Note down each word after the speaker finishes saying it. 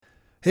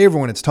Hey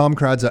everyone, it's Tom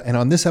Kradza, and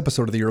on this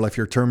episode of the Your Life,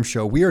 Your Term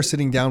show, we are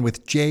sitting down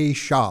with Jay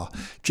Shaw.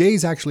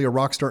 Jay's actually a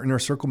Rockstar Inner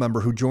Circle member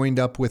who joined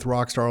up with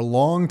Rockstar a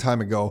long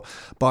time ago,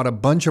 bought a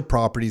bunch of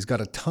properties,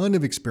 got a ton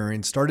of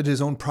experience, started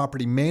his own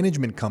property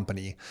management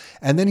company,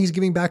 and then he's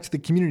giving back to the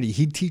community.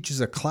 He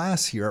teaches a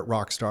class here at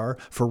Rockstar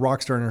for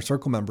Rockstar Inner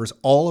Circle members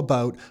all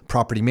about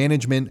property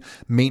management,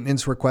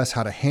 maintenance requests,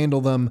 how to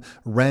handle them,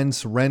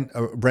 rent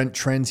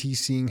trends he's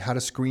seeing, how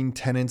to screen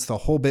tenants, the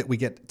whole bit. We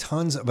get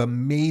tons of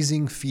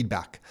amazing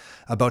feedback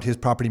about his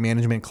property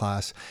management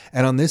class.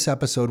 And on this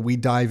episode, we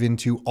dive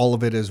into all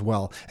of it as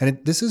well. And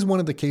this is one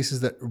of the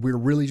cases that we're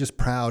really just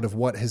proud of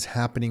what is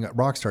happening at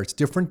Rockstar. It's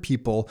different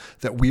people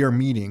that we are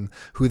meeting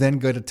who then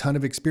get a ton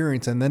of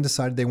experience and then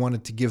decided they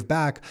wanted to give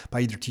back by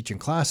either teaching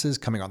classes,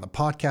 coming on the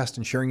podcast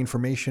and sharing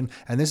information.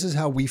 And this is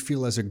how we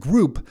feel as a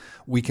group,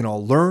 we can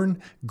all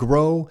learn,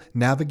 grow,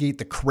 navigate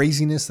the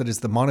craziness that is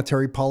the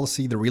monetary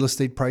policy, the real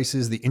estate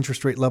prices, the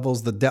interest rate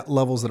levels, the debt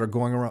levels that are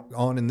going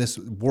on in this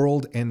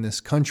world and this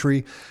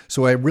country.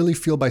 So I really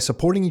feel by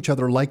supporting each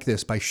other like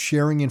this, by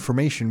sharing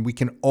information, we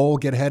can all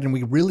get ahead and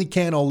we really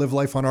can all live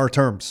life on our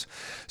terms.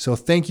 So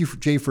thank you,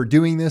 Jay, for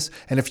doing this.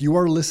 And if you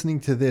are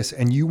listening to this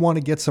and you want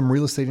to get some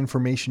real estate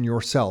information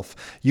yourself,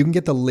 you can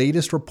get the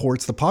latest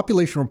reports. The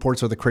population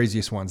reports are the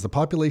craziest ones. The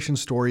population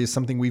story is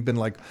something we've been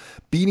like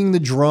beating the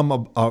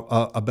drum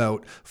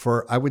about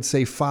for, I would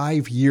say,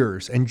 5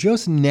 years. And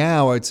just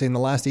now, I'd say in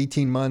the last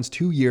 18 months,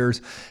 2 years,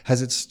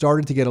 has it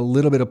started to get a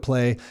little bit of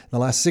play. In the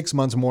last 6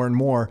 months, more and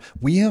more,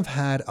 we have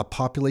had a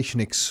population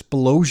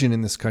explosion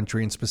in this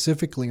country and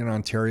specifically in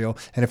Ontario.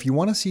 And if you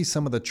want to see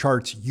some of the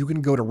charts, you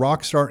can go to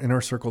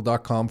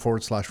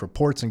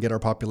rockstarinnercircle.com/reports and get our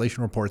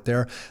population report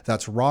there.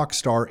 That's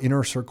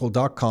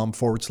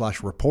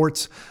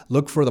rockstarinnercircle.com/reports.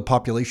 Look for the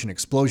population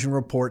explosion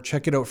report.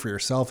 Check it out for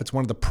yourself. It's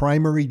one of the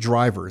primary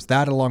drivers,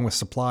 that along with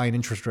supply and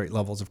interest rate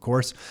levels, of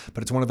course,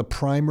 but it's one of the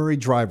primary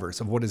drivers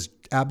of what is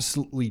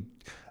absolutely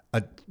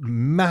a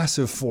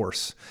massive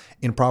force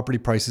in property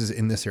prices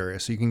in this area.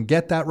 So you can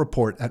get that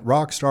report at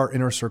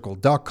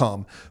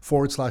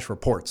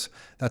rockstarinnercircle.com/reports.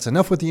 That's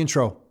enough with the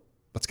intro.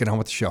 Let's get on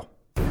with the show.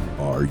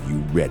 Are you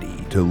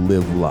ready to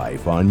live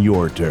life on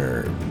your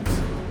terms?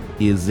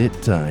 Is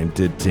it time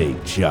to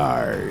take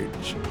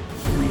charge?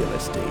 Real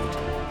estate,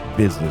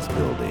 business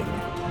building,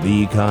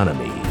 the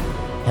economy,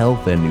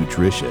 health and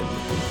nutrition,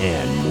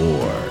 and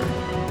more.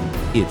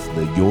 It's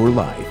the Your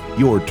Life,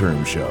 Your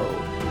Term show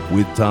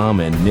with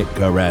Tom and Nick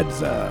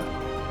Kradza.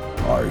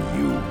 Are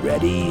you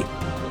ready?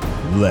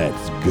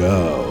 Let's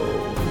go.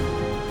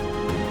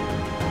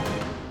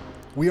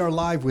 We are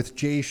live with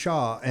Jay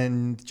Shaw.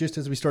 And just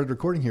as we started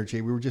recording here, Jay,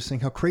 we were just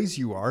saying how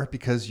crazy you are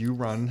because you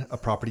run a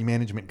property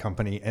management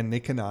company. And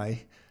Nick and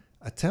I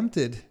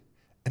attempted,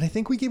 and I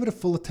think we gave it a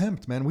full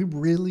attempt, man. We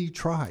really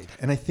tried.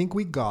 And I think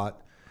we got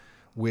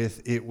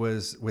with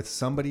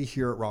somebody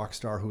here at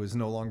Rockstar who is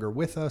no longer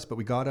with us, but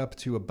we got up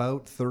to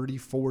about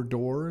 34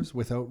 doors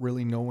without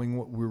really knowing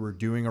what we were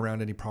doing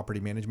around any property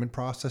management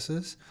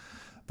processes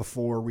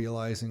before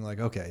realizing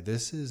like, okay,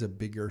 this is a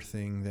bigger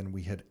thing than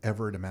we had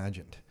ever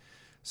imagined.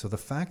 So the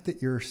fact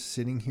that you're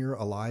sitting here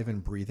alive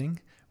and breathing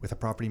with a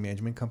property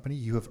management company,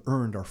 you have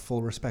earned our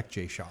full respect,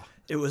 Jay Shaw.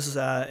 It was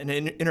an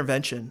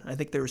intervention. I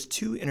think there was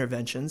 2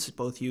 interventions.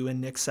 Both you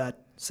and Nick sat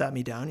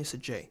me down. You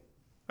said, Jay,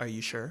 are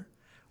you sure?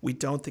 We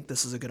don't think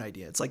this is a good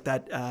idea. It's like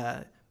that,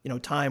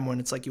 time when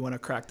it's like you want to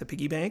crack the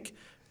piggy bank.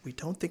 We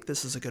don't think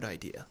this is a good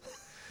idea.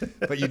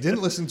 But you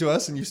didn't listen to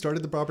us and you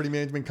started the property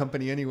management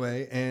company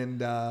anyway.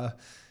 And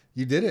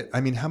you did it.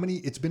 I mean,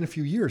 it's been a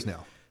few years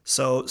now.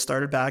 So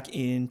started back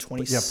in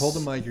 20... Yeah, pull the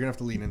mic. You're going to have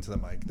to lean into the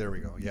mic. There we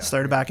go. Yeah.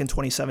 Started back in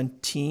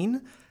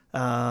 2017,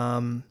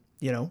 and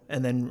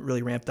then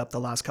really ramped up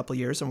the last couple of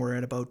years. And we're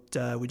at about,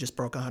 we just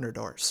broke 100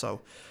 doors. So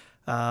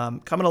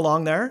coming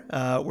along there,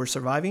 we're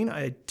surviving.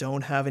 I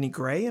don't have any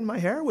gray in my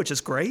hair, which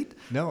is great.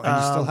 No,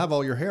 and you still have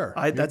all your hair.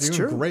 That's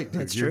doing true. Great,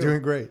 dude. That's You're true.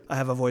 doing great. I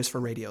have a voice for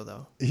radio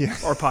though. Yeah.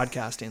 Or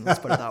podcasting. Let's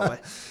put it that way.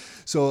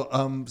 So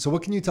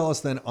what can you tell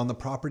us then on the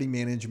property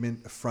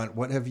management front?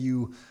 What have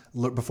you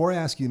learned? Before I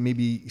ask you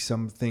maybe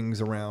some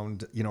things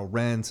around,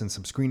 rents and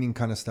some screening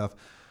kind of stuff,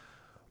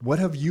 what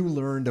have you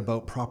learned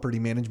about property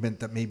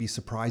management that maybe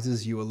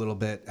surprises you a little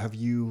bit?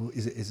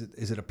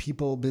 Is it a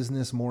people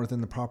business more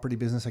than the property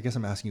business? I guess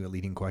I'm asking you a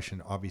leading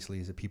question. Obviously,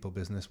 is it people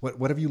business?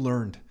 What have you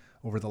learned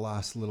over the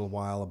last little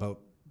while about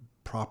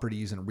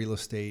properties and real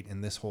estate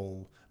and this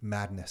whole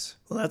madness?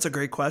 Well, that's a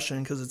great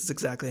question because it's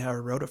exactly how I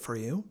wrote it for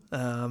you.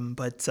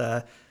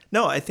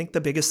 No, I think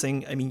the biggest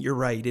thing, you're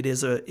right. It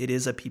is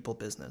a people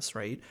business,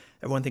 right?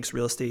 Everyone thinks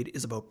real estate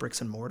is about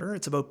bricks and mortar.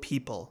 It's about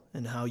people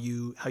and how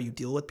you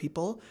deal with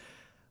people.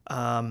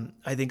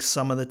 I think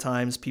some of the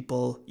times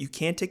you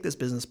can't take this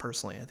business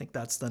personally. I think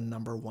that's the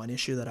number one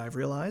issue that I've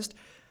realized.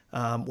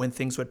 When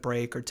things would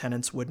break or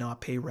tenants would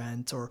not pay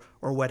rent or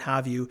what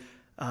have you,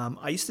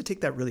 I used to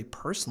take that really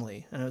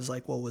personally. And I was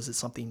like, well, was it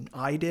something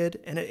I did?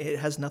 And it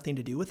has nothing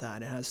to do with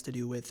that. It has to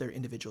do with their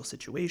individual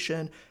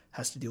situation,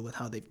 has to do with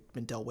how they've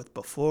been dealt with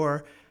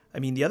before.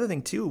 The other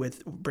thing too,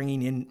 with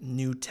bringing in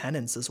new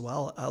tenants as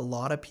well, a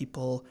lot of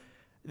people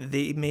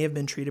they may have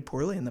been treated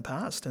poorly in the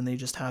past, and they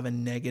just have a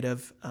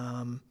negative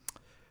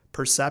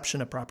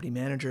perception of property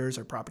managers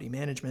or property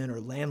management or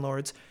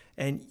landlords.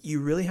 And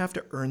you really have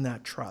to earn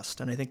that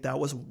trust. And I think that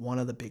was one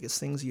of the biggest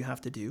things you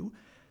have to do.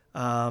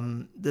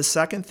 The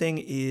second thing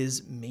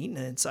is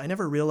maintenance. I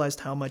never realized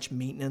how much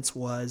maintenance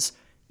was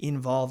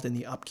involved in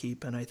the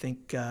upkeep. And I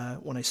think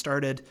when I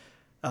started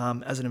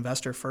as an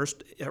investor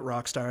first at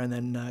Rockstar and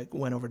then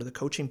went over to the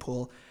coaching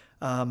pool,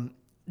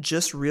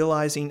 just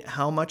realizing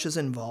how much is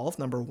involved,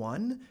 number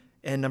one,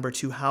 and number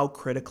two, how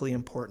critically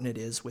important it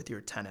is with your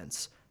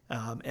tenants,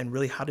 and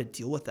really how to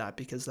deal with that,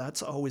 because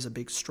that's always a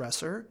big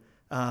stressor.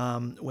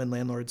 When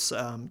landlords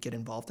get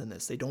involved in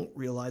this, they don't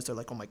realize, they're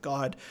like, oh my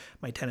God,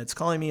 my tenant's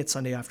calling me, it's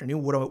Sunday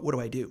afternoon. What do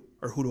I do?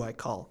 Or who do I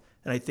call?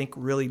 And I think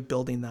really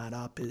building that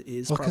up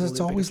is well, probably because it's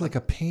always like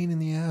a pain in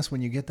the ass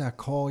when you get that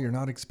call, you're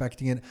not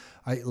expecting it.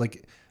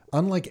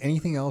 Unlike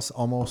anything else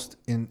almost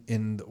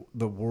in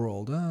the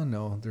world,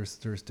 no,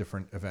 there's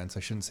different events. I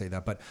shouldn't say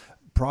that, but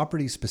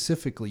property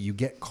specifically, you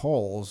get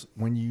calls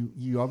when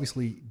you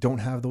obviously don't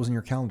have those in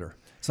your calendar.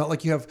 It's not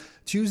like you have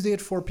Tuesday at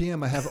 4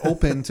 p.m. I have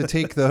open to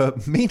take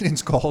the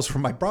maintenance calls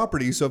from my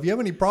property. So if you have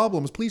any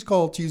problems, please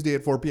call Tuesday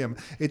at 4 p.m.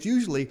 It's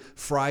usually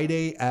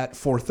Friday at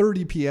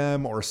 4:30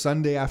 p.m. or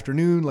Sunday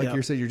afternoon. Like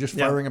you said, you're just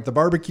firing up the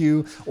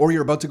barbecue, or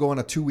you're about to go on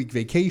a 2-week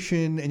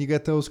vacation and you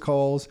get those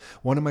calls.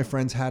 One of my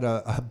friends had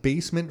a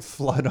basement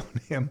flood on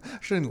him. I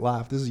shouldn't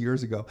laugh. This is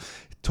years ago.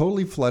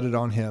 Totally flooded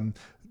on him.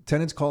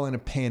 Tenants call in a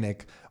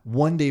panic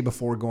one day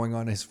before going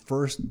on his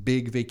first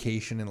big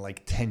vacation in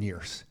like 10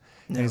 years.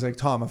 And he's like,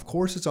 Tom, of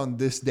course it's on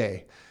this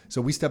day.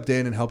 So we stepped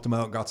in and helped him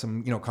out, got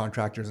some,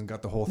 contractors and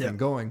got the whole thing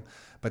going.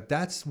 But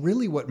that's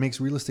really what makes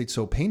real estate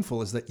so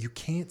painful, is that you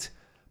can't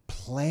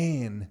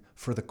plan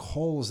for the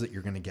calls that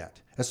you're going to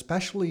get,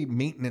 especially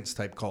maintenance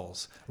type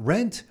calls.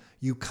 Rent,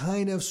 you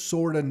kind of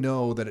sort of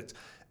know that it's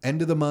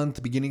end of the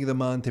month, beginning of the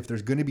month. If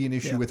there's going to be an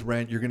issue with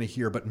rent, you're going to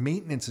hear. But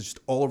maintenance is just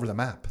all over the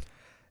map.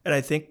 And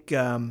I think,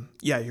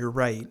 you're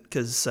right.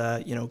 Because,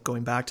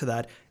 going back to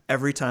that,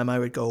 every time I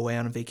would go away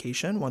on a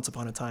vacation, once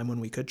upon a time when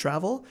we could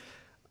travel,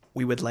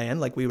 we would land,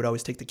 like we would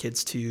always take the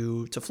kids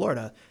to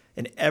Florida.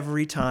 And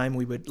every time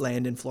we would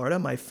land in Florida,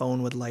 my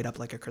phone would light up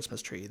like a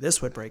Christmas tree.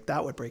 This would break,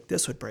 that would break,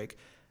 this would break.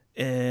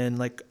 And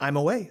like, I'm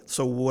away.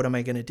 So what am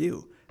I going to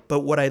do?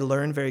 But what I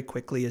learned very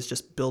quickly is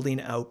just building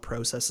out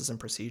processes and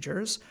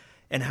procedures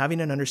and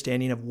having an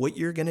understanding of what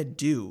you're going to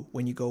do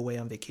when you go away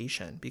on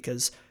vacation,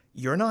 because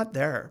you're not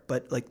there.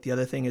 But like the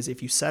other thing is,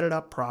 if you set it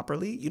up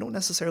properly, you don't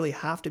necessarily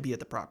have to be at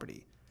the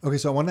property. Okay,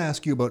 so I want to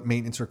ask you about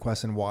maintenance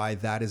requests and why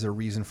that is a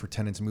reason for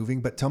tenants moving.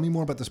 But tell me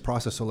more about this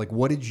process. So like,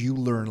 what did you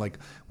learn? Like,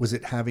 was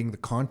it having the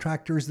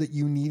contractors that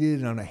you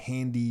needed on a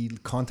handy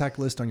contact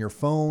list on your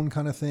phone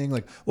kind of thing?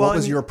 Like, what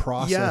was your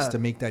process to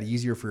make that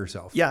easier for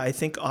yourself? Yeah, I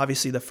think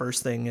obviously the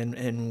first thing,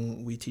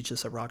 and we teach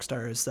this at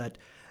Rockstar, is that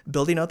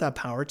building out that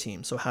power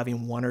team. So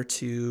having 1 or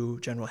 2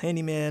 general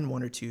handyman,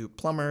 1 or 2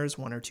 plumbers,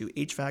 1 or 2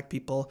 HVAC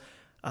people.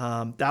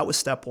 That was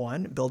step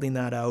one, building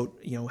that out,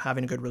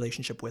 having a good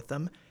relationship with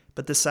them.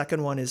 But the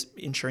second one is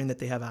ensuring that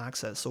they have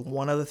access. So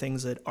one of the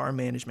things that our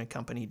management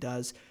company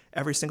does,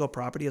 every single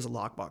property has a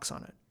lockbox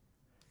on it.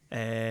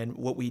 And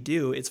what we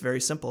do, it's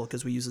very simple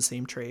because we use the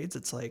same trades.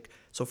 It's like,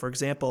 so for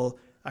example,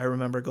 I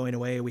remember going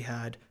away, we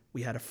had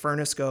a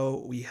furnace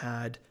go, we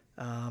had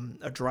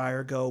a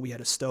dryer go, we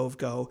had a stove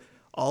go,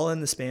 all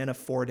in the span of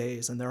 4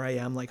 days. And there I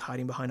am, like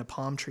hiding behind a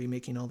palm tree,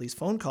 making all these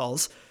phone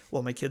calls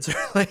while my kids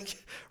are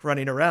like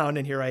running around,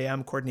 and here I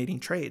am coordinating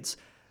trades.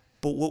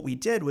 But what we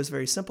did was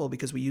very simple,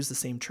 because we use the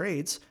same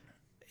trades.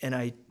 And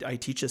I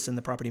teach this in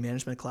the property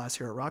management class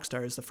here at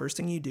Rockstar, is the first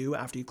thing you do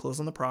after you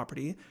close on the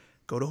property,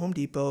 go to Home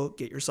Depot,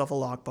 get yourself a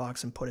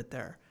lockbox and put it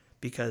there.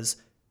 Because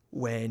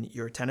when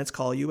your tenants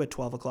call you at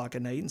 12 o'clock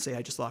at night and say,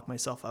 I just locked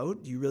myself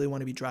out, do you really want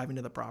to be driving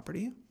to the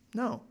property?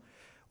 No.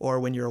 Or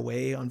when you're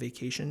away on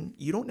vacation,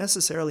 you don't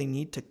necessarily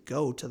need to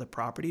go to the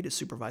property to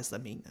supervise the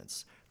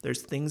maintenance.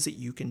 There's things that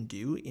you can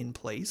do in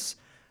place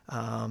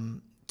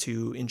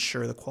to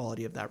ensure the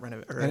quality of that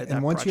renovation.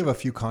 And once you have a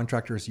few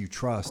contractors you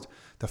trust,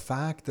 the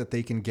fact that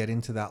they can get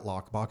into that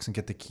lockbox and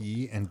get the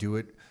key and do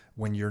it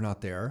when you're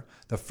not there,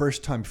 the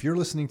first time, if you're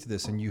listening to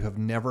this and you have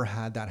never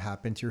had that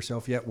happen to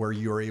yourself yet, where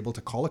you're able to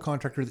call a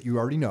contractor that you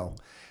already know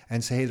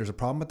and say, hey, there's a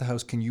problem at the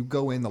house. Can you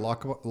go in? The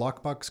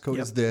lockbox code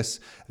is this.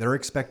 They're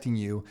expecting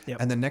you.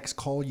 And the next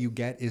call you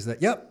get is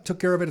that, took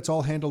care of it. It's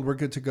all handled. We're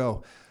good to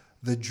go.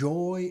 The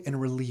joy and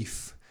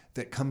relief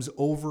that comes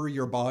over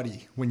your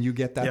body when you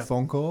get that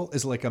phone call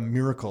is like a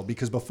miracle.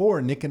 Because before,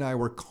 Nick and I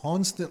were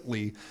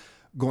constantly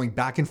going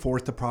back and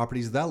forth to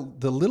properties. The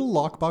little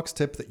lockbox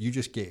tip that you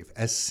just gave,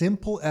 as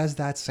simple as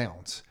that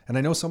sounds, and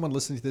I know someone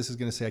listening to this is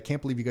going to say, I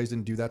can't believe you guys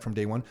didn't do that from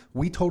day one.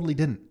 We totally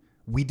didn't.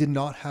 We did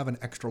not have an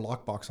extra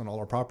lockbox on all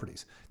our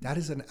properties. That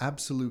is an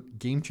absolute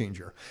game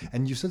changer.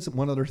 And you said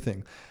one other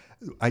thing.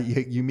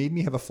 You made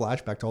me have a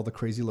flashback to all the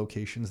crazy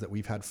locations that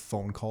we've had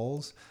phone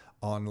calls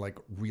on, like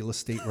real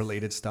estate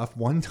related stuff.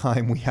 One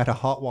time we had a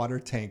hot water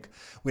tank.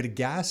 We had a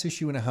gas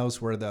issue in a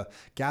house where the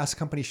gas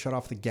company shut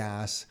off the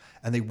gas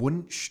and they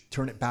wouldn't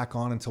turn it back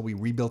on until we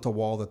rebuilt a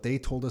wall that they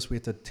told us we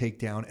had to take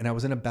down. And I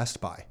was in a Best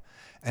Buy.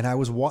 And I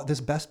was this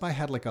Best Buy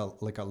had like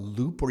a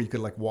loop where you could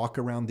like walk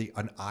around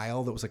an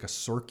aisle that was like a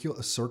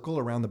circle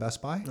around the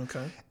Best Buy.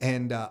 Okay.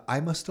 And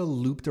I must have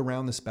looped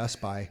around this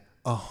Best Buy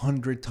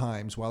 100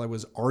 times while I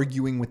was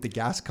arguing with the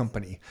gas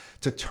company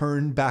to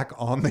turn back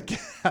on the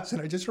gas.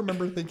 And I just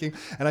remember thinking,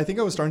 and I think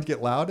I was starting to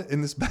get loud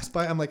in this Best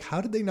Buy. I'm like, how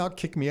did they not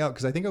kick me out?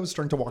 Because I think I was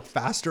starting to walk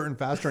faster and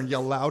faster and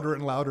yell louder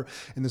and louder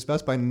in this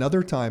Best Buy.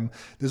 Another time,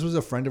 this was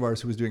a friend of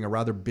ours who was doing a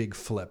rather big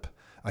flip,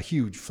 a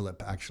huge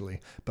flip actually,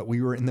 but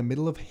we were in the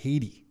middle of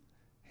Haiti.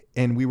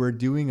 And we were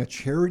doing a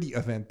charity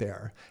event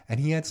there, and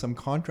he had some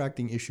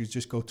contracting issues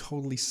just go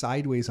totally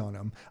sideways on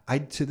him.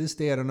 To this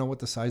day, I don't know what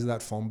the size of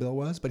that phone bill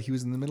was, but he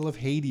was in the middle of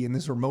Haiti in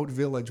this remote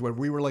village where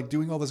we were like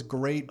doing all this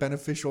great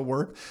beneficial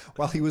work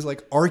while he was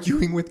like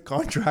arguing with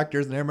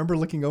contractors. And I remember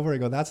looking over, I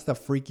go, that's the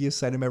freakiest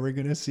sight I'm ever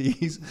going to see.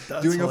 He's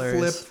doing hilarious. A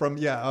flip from,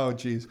 oh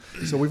geez.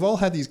 So we've all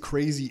had these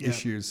crazy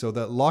issues. So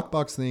the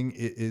lockbox thing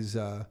is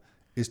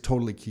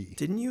totally key.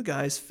 Didn't you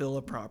guys fill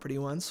a property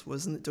once?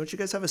 Don't you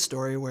guys have a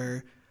story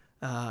where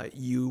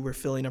you were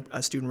filling up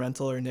a student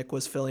rental, or Nick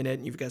was filling it,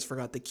 and you guys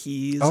forgot the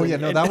keys? Oh yeah,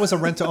 no, that was a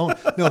rent to own.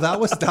 No, that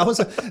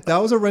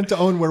was a rent to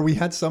own where we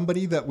had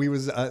somebody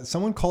that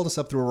someone called us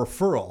up through a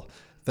referral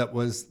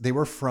they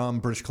were from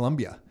British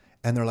Columbia,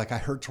 and they're like, I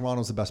heard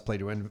Toronto's the best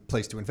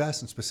place to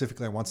invest, and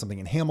specifically I want something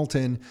in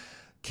Hamilton.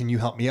 Can you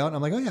help me out? And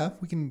I'm like, oh yeah,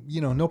 we can,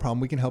 no problem,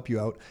 we can help you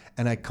out.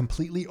 And I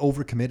completely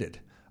overcommitted.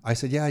 I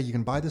said, yeah, you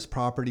can buy this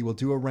property, we'll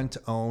do a rent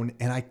to own,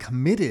 and I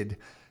committed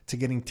to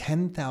getting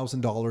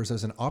 $10,000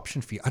 as an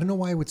option fee. I don't know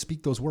why I would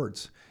speak those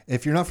words.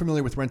 If you're not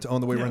familiar with rent to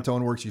own, the way rent to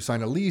own works, you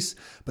sign a lease,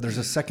 but there's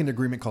a second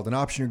agreement called an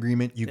option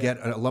agreement. You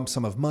get a lump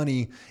sum of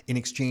money in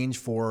exchange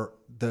for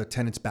the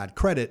tenant's bad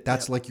credit.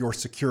 That's like your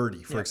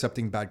security for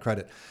accepting bad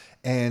credit.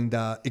 And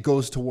it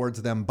goes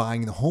towards them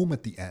buying the home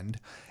at the end.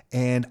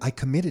 And I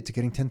committed to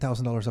getting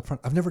 $10,000 up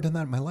front. I've never done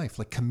that in my life,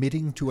 like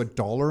committing to a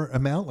dollar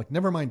amount. Like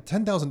never mind,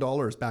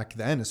 $10,000 back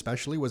then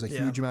especially was a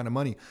huge amount of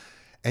money.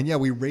 And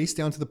we raced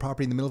down to the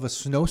property in the middle of a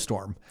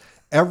snowstorm.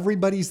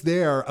 Everybody's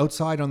there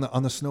outside on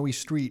the snowy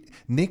street.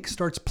 Nick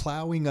starts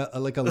plowing a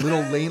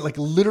little lane, like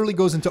literally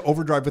goes into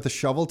overdrive with a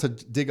shovel to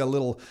dig a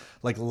little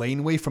like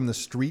laneway from the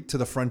street to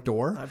the front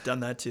door. I've done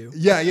that too.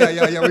 Yeah.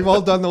 We've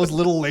all done those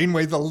little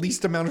laneways, the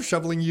least amount of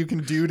shoveling you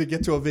can do to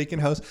get to a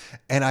vacant house.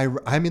 And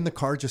I'm in the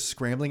car just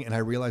scrambling, and I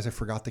realize I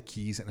forgot the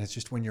keys, and it's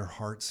just when your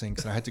heart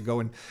sinks. And I had to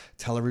go and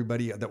tell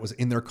everybody that was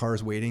in their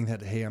cars waiting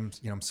that, hey, I'm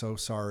so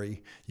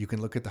sorry. You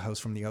can look at the house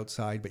from the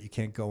outside, but you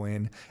can't go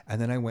in.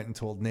 And then I went and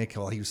told Nick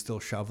while he was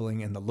still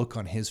shoveling, and the look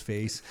on his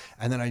face.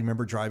 And then I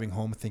remember driving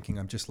home thinking,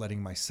 I'm just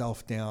letting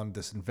myself down,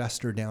 this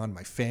investor down,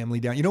 my family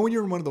down. You know when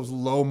you're in one of those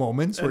low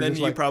moments where and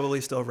then you probably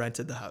still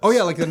rented the house. Oh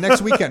yeah, like the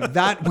next weekend,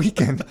 that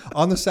weekend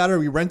on the Saturday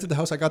we rented the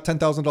house. I got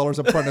 $10,000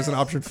 up front as an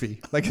option fee.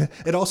 Like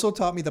it also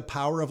taught me the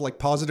power of like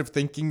positive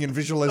thinking and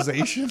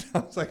visualization.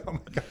 I was like, oh my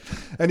god.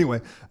 Anyway,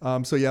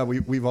 so yeah,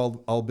 we've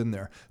all been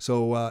there.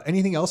 So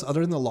anything else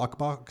other than the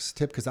lockbox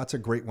tip? Because that's a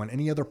great one.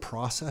 Any other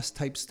process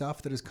type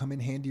stuff that has come in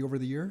handy over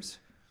the years?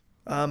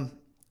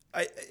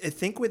 I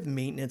think with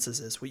maintenance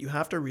is this, what you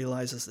have to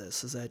realize is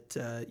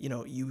that,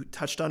 you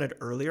touched on it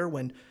earlier.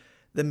 When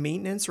the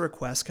maintenance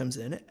request comes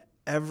in,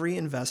 every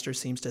investor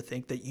seems to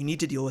think that you need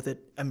to deal with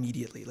it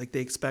immediately. Like they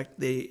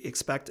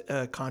expect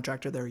a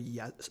contractor there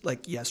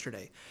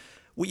yesterday.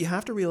 What you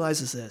have to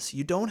realize is this: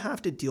 you don't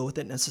have to deal with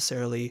it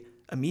necessarily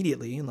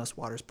immediately unless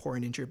water's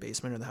pouring into your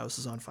basement or the house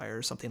is on fire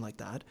or something like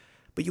that.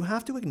 But you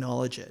have to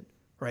acknowledge it,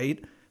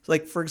 right?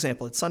 Like, for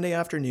example, it's Sunday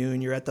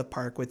afternoon, you're at the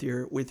park with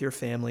your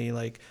family,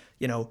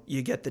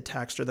 you get the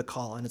text or the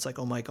call and it's like,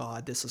 oh my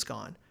God, this is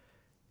gone.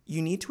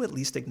 You need to at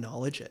least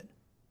acknowledge it.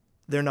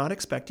 They're not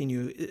expecting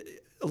you.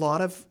 A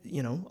lot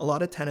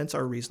of tenants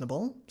are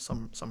reasonable.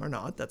 Some are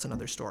not. That's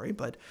another story,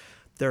 but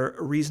they're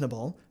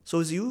reasonable.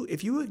 So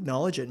if you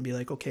acknowledge it and be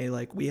like, okay,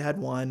 like we had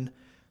one,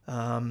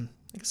 I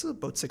guess it was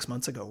about 6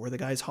 months ago, where the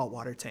guy's hot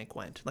water tank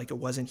went. Like it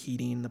wasn't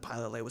heating. The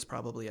pilot light was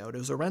probably out. It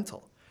was a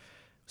rental.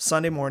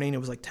 Sunday morning, it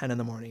was like 10 in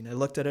the morning. I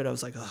looked at it, I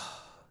was like,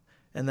 oh.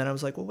 And then I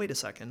was like, well, wait a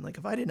second. Like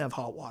if I didn't have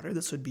hot water,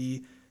 this would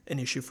be an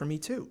issue for me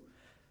too.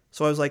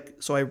 So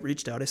I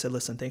reached out. I said,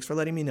 listen, thanks for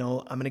letting me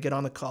know. I'm going to get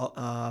on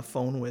the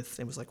phone with,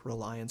 it was like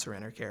Reliance or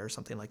Enercare or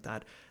something like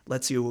that.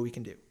 Let's see what we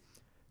can do.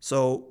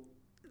 So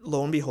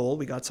lo and behold,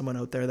 we got someone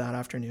out there that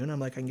afternoon. I'm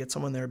like, I can get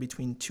someone there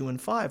between 2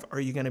 and 5. Are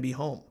you going to be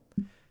home?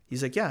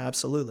 He's like, yeah,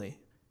 absolutely.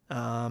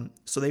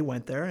 So they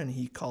went there, and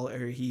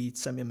he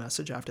sent me a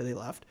message after they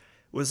left.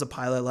 It was a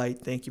pilot light.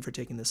 Thank you for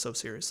taking this so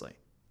seriously,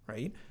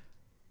 right?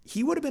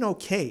 He would have been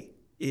okay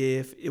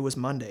if it was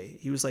Monday.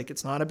 He was like,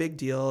 it's not a big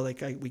deal.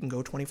 Like we can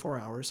go 24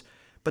 hours.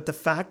 But the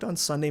fact on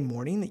Sunday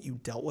morning that you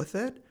dealt with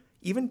it,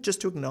 even just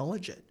to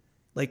acknowledge it,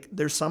 like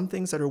there's some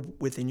things that are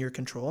within your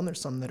control and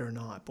there's some that are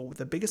not. But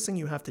the biggest thing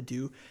you have to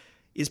do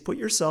is put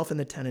yourself in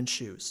the tenant's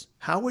shoes.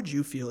 How would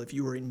you feel if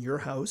you were in your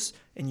house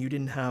and you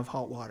didn't have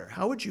hot water?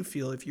 How would you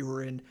feel if you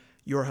were in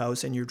your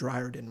house and your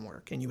dryer didn't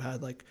work and you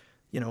had like,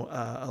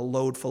 a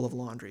load full of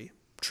laundry?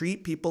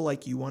 Treat people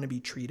like you want to be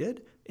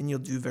treated, and you'll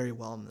do very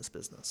well in this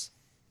business.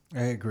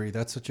 I agree.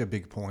 That's such a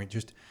big point.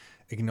 Just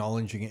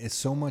acknowledging it. It's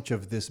so much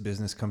of this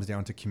business comes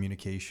down to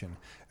communication.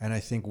 And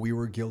I think we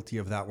were guilty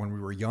of that when we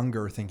were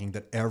younger, thinking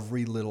that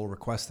every little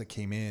request that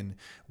came in,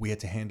 we had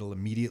to handle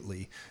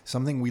immediately.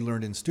 Something we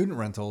learned in student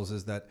rentals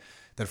is that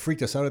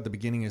freaked us out at the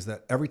beginning is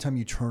that every time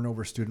you turn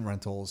over student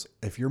rentals,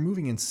 if you're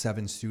moving in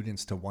 7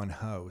 students to one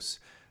house,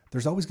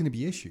 there's always going to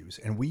be issues.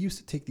 And we used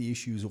to take the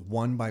issues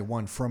one by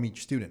one from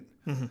each student.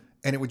 Mm-hmm.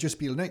 And it would just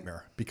be a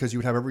nightmare because you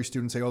would have every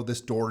student say, oh,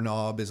 this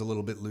doorknob is a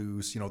little bit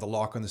loose. The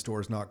lock on this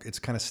door is not, it's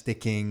kind of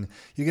sticking.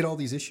 You get all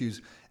these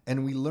issues.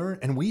 And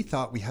we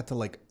thought we had to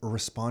like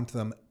respond to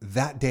them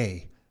that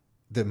day,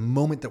 the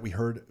moment that we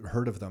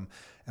heard of them.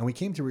 And we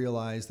came to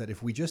realize that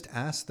if we just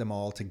asked them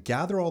all to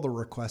gather all the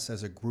requests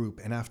as a group,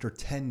 and after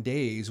 10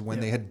 days, when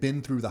they had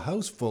been through the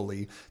house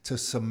fully, to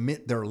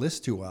submit their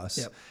list to us.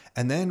 Yep.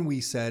 And then we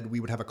said we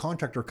would have a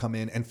contractor come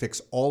in and fix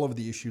all of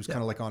the issues kind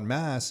of like en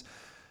masse.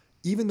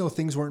 Even though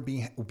things weren't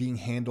being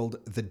handled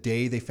the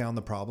day they found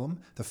the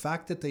problem, the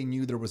fact that they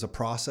knew there was a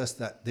process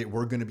that they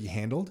were going to be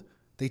handled,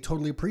 they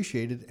totally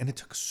appreciated. And it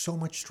took so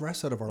much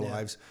stress out of our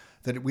lives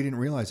that we didn't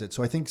realize it.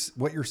 So I think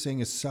what you're saying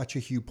is such a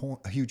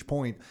huge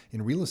point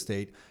in real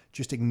estate,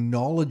 just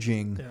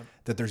acknowledging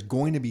that there's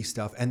going to be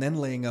stuff and then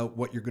laying out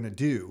what you're going to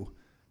do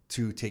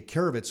to take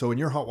care of it. So in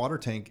your hot water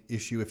tank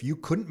issue, if you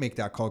couldn't make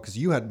that call because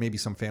you had maybe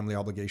some family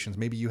obligations,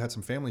 maybe you had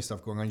some family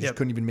stuff going on, you just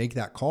couldn't even make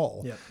that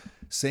call.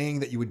 Saying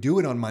that you would do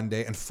it on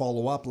Monday and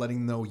follow up, letting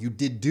them know you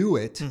did do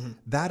it,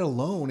 that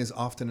alone is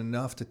often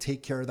enough to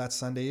take care of that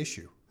Sunday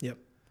issue. Yep.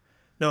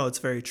 No, it's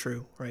very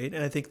true, right?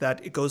 And I think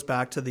that it goes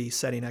back to the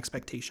setting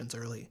expectations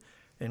early.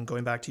 And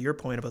going back to your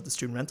point about the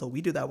student rental,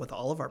 we do that with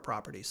all of our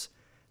properties.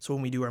 So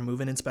when we do our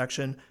move-in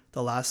inspection,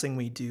 the last thing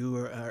we do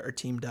or our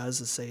team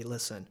does is say,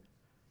 listen,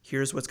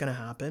 here's what's going to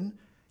happen.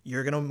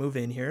 You're going to move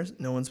in here.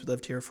 No one's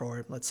lived here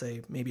for, let's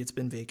say, maybe it's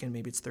been vacant,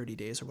 maybe it's 30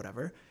 days or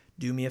whatever.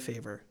 Do me a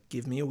favor.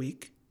 Give me a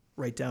week.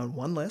 Write down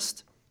one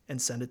list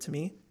and send it to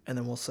me, and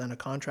then we'll send a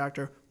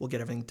contractor. We'll get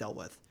everything dealt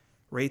with.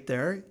 Right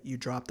there, you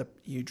drop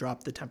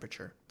the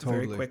temperature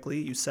very quickly.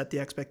 You set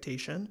the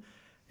expectation,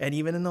 and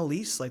even in the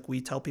lease, like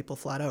we tell people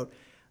flat out,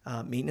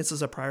 maintenance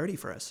is a priority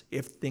for us.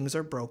 If things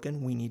are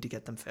broken, we need to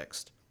get them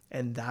fixed,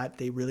 and that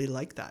they really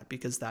like that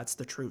because that's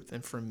the truth.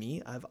 And for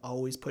me, I've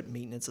always put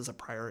maintenance as a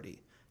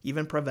priority,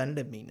 even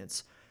preventative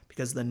maintenance,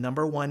 because the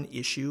number one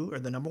issue or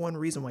the number one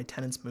reason why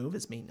tenants move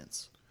is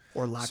maintenance.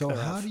 Or lack thereof.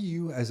 So how do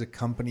you as a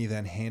company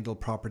then handle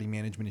property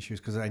management issues?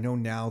 Because I know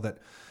now that,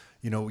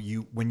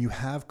 when you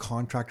have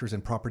contractors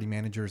and property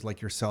managers like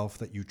yourself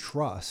that you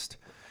trust,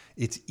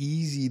 it's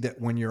easy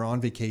that when you're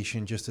on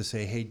vacation just to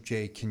say, hey,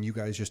 Jay, can you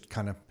guys just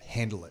kind of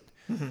handle it?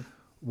 Mm-hmm.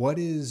 What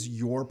is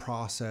your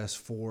process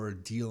for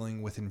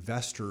dealing with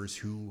investors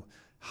who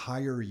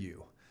hire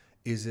you?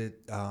 Is it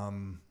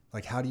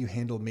like, how do you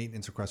handle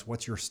maintenance requests?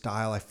 What's your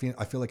style? I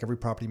feel like every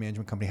property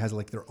management company has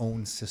like their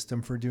own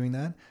system for doing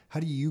that. How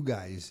do you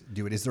guys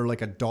do it? Is there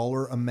like a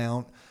dollar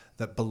amount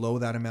that below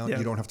that amount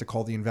you don't have to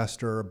call the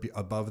investor,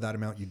 above that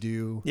amount you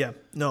do? Yeah,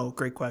 no,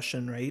 great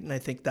question, right? And I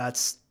think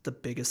that's the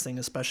biggest thing,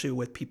 especially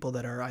with people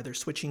that are either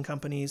switching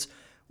companies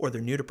or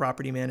they're new to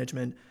property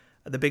management.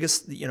 The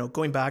biggest,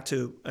 going back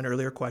to an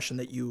earlier question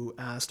that you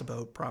asked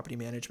about property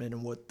management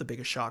and what the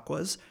biggest shock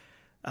was,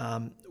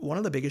 one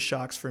of the biggest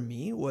shocks for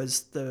me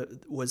was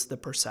the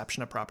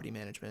perception of property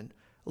management.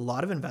 A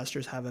lot of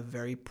investors have a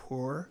very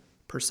poor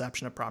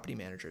perception of property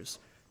managers.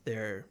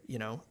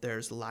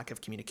 There's lack of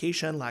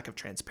communication, lack of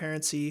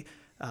transparency,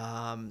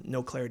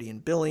 no clarity in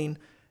billing.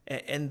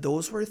 And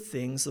those were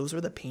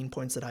the pain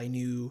points that I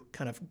knew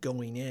kind of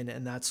going in.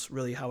 And that's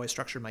really how I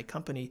structured my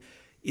company,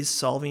 is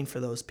solving for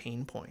those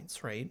pain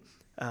points, right?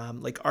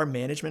 Like our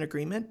management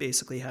agreement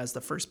basically has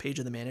the first page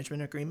of the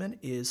management agreement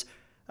is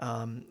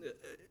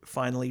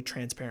finally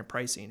transparent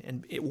pricing.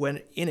 And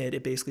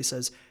it basically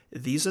says,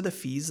 these are the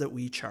fees that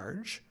we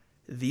charge.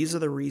 These are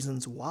the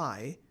reasons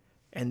why.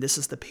 And this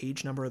is the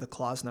page number or the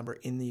clause number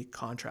in the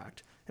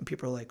contract. And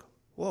people are like,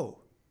 whoa,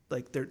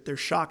 like they're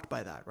shocked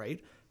by that,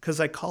 right? Because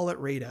I call it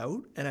right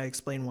out and I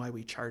explain why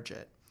we charge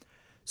it.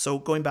 So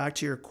going back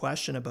to your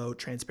question about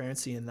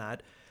transparency in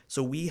that,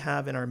 so we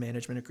have in our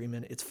management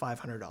agreement, it's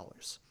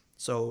 $500.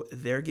 So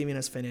they're giving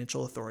us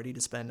financial authority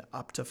to spend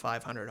up to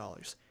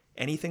 $500.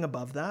 Anything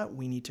above that,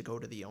 we need to go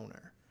to the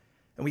owner.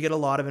 And we get a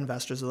lot of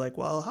investors who are like,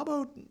 well, how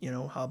about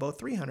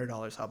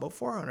 $300? How about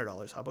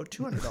 $400? How about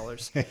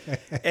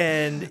 $200?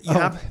 And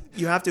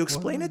you have to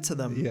explain it to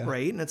them,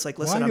 right? And it's like,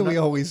 listen, why do we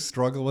always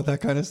struggle with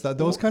that kind of stuff?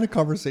 Those kind of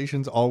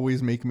conversations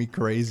always make me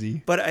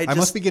crazy. But I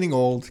must be getting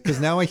old because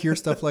now I hear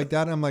stuff like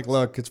that. And I'm like,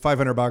 look, it's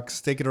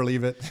 $500. Take it or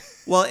leave it.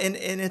 Well, and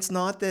it's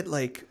not that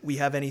like we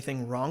have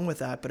anything wrong with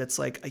that, but it's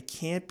like I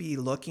can't be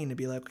looking to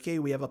be like, okay,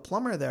 we have a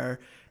plumber there.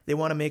 They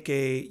want to make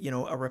a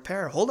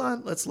repair. Hold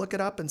on, let's look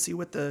it up and see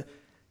what the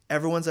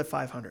everyone's at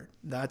 500.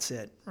 That's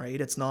it, right?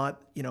 It's not,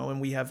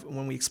 and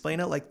when we explain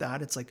it like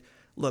that, it's like,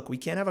 look, we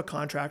can't have a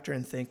contractor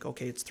and think,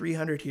 okay, it's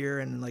 300 here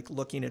and like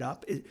looking it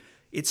up.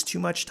 It's too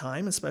much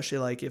time, especially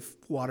like if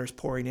water's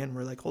pouring in.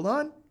 We're like, hold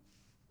on,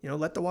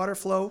 let the water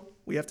flow.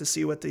 We have to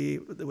see what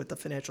the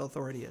financial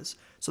authority is.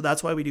 So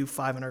that's why we do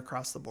 500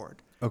 across the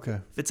board. Okay.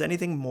 If it's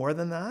anything more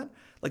than that,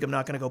 like I'm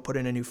not going to go put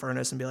in a new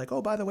furnace and be like,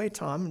 oh, by the way,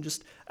 Tom,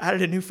 just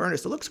added a new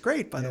furnace. It looks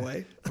great, by the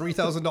way.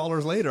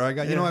 $3,000 later, I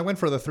got, I went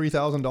for the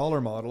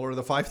 $3,000 model or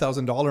the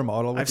 $5,000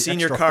 model. I've seen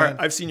your car.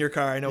 I've seen your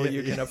car. I know what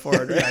you can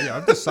afford. Right? Yeah.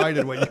 I've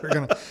decided what you're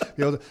going to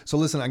be able to. So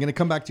listen, I'm going to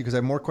come back to you because I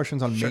have more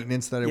questions on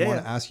maintenance that I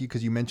want to ask you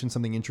because you mentioned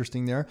something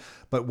interesting there.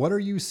 But what are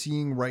you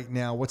seeing right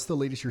now? What's the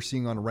latest you're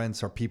seeing on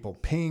rents? Are people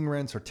paying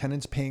rents? Are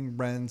tenants paying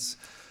rents?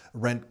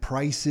 Rent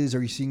prices?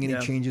 Are you seeing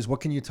any changes? What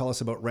can you tell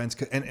us about rents?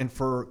 And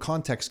for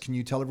context, can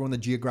you tell everyone the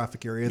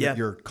geographic area that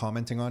you're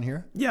commenting on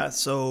here? Yeah.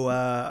 So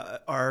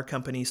our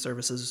company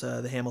services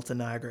the Hamilton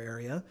Niagara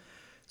area.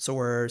 So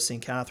we're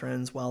St.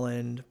 Catharines,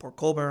 Welland, Port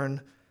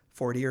Colborne,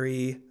 Fort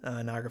Erie,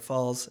 Niagara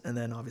Falls, and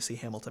then obviously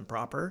Hamilton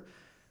proper.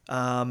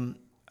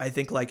 I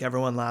think like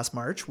everyone last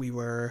March, we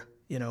were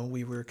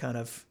kind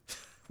of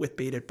with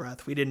bated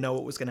breath. We didn't know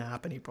what was going to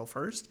happen April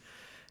 1st.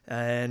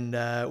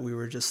 And we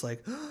were just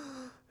like...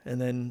 And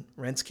then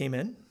rents came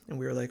in and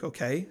we were like,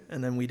 okay.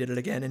 And then we did it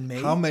again in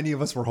May. How many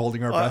of us were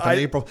holding our breath in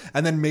April?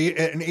 And then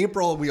in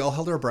April, we all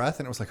held our breath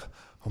and it was like,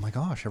 oh my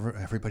gosh,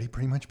 everybody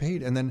pretty much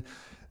paid. And then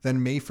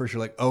May 1st, you're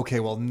like, okay,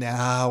 well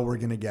now we're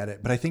going to get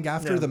it. But I think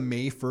after the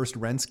May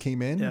 1st rents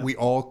came in, we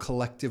all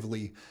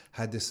collectively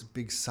had this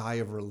big sigh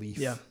of relief.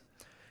 Yeah.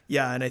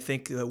 Yeah. And I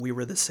think we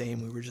were the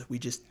same. We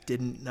just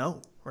didn't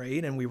know.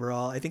 Right. And we were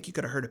all, I think you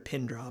could have heard a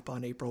pin drop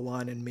on April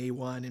 1 and May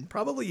 1 and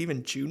probably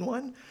even June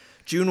 1.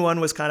 June 1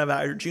 was kind of,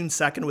 or June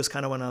 2nd was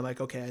kind of when I'm like,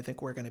 okay, I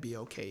think we're going to be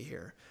okay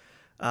here.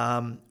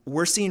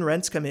 We're seeing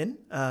rents come in.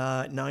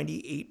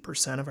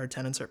 98% of our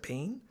tenants are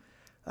paying.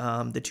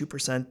 The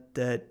 2%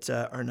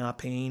 that are not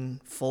paying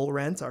full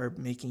rent are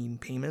making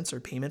payments or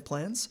payment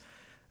plans.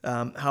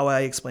 How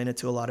I explain it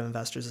to a lot of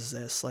investors is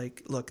this,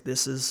 like, look,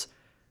 this is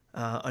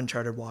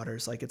uncharted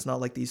waters. Like, it's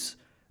not like these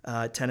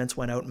tenants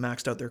went out and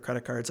maxed out their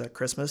credit cards at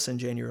Christmas and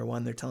January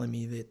 1, they're telling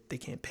me that they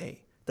can't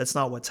pay. That's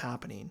not what's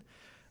happening.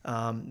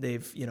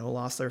 They've,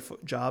 lost their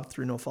job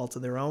through no fault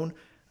of their own.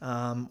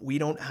 We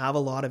don't have a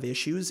lot of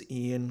issues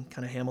in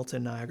kind of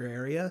Hamilton, Niagara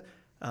area.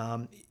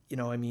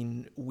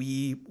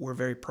 We were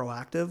very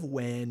proactive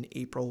when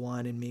April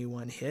 1 and May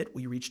 1 hit.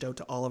 We reached out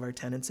to all of our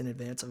tenants in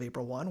advance of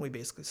April 1. We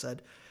basically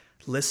said,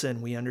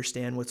 listen, we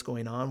understand what's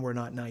going on. We're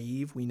not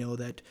naive. We know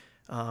that,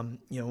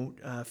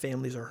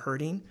 families are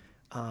hurting.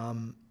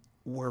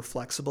 We're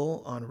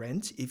flexible on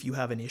rent. If you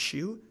have an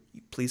issue,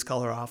 please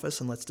call our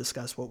office and let's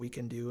discuss what we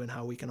can do and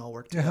how we can all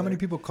work together. How many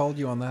people called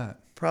you on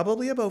that?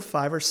 Probably about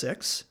 5 or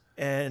 6.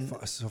 And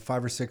so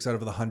 5 or 6 out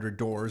of the 100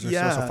 doors, or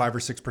so 5 or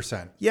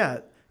 6%. Yeah.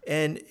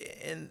 And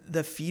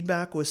the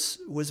feedback was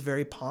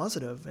very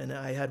positive. And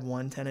I had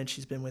one tenant,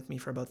 she's been with me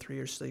for about 3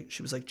 years.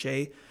 She was like,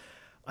 Jay,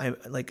 I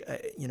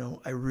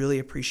really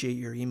appreciate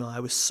your email. I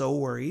was so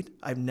worried.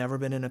 I've never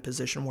been in a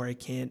position where I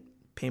can't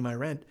pay my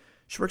rent.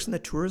 She works in the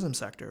tourism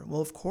sector.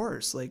 Well, of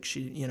course, like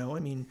she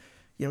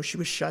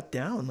was shut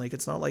down. Like,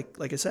 it's not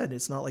like I said,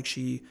 it's not like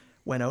she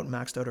went out and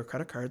maxed out her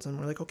credit cards. And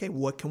we're like, okay,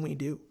 what can we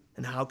do?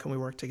 And how can we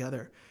work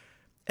together?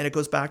 And it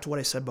goes back to what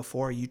I said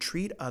before. You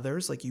treat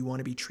others like you want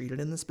to be treated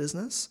in this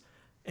business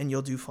and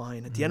you'll do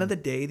fine. At the end of the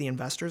day, the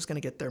investor is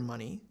going to get their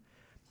money,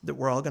 that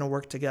we're all going to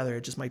work together.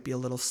 It just might be a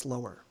little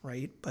slower,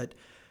 right? But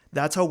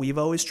that's how we've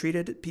always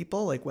treated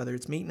people, like whether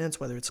it's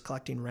maintenance, whether it's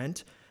collecting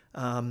rent.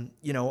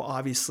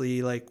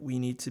 Obviously, like we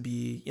need to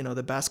be,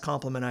 the best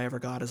compliment I ever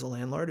got as a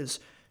landlord is,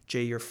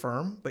 Jay, you're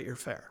firm, but you're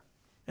fair.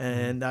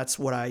 And that's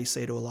what I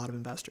say to a lot of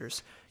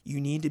investors. You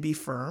need to be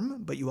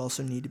firm, but you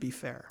also need to be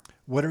fair.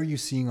 What are you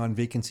seeing on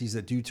vacancies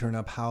that do turn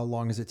up? How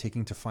long is it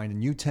taking to find a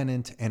new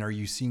tenant? And are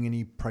you seeing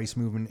any price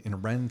movement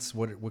in rents?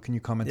 What can you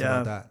comment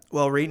about that?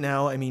 Well, right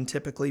now,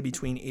 typically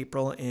between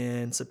April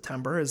and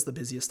September is the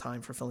busiest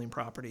time for filling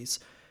properties.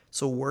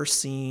 So we're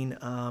seeing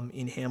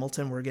in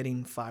Hamilton, we're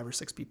getting 5 or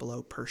 6 people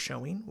out per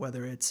showing,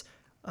 whether it's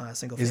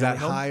single family. Is that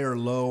home. high or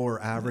low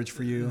or average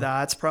for you?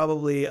 That's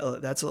probably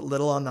that's a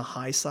little on the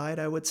high side,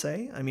 I would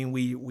say.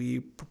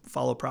 We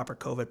follow proper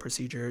COVID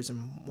procedures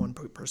and one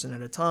person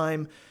at a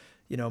time,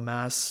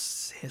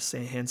 masks,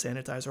 hand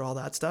sanitizer, all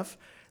that stuff.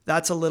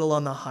 That's a little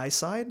on the high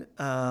side.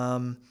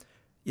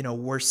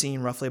 We're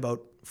seeing roughly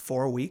about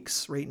 4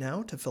 weeks right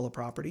now to fill a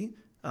property.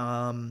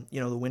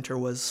 The winter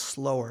was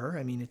slower.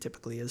 It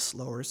typically is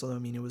slower. So,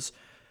 it was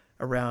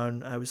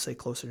around, I would say,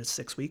 closer to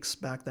 6 weeks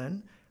back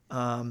then.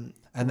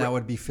 And that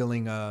would be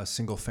filling a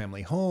single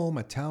family home,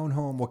 a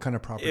townhome. What kind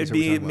of properties? It'd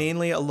be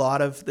mainly a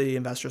lot of the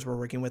investors we're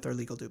working with are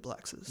legal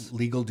duplexes.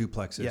 Legal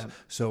duplexes. Yeah.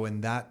 So in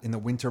the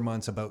winter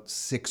months, about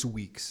 6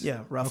 weeks.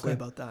 Yeah, roughly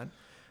about that.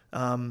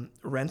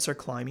 Rents are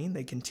climbing.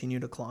 They continue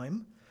to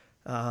climb.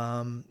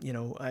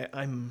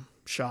 I'm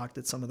shocked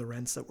at some of the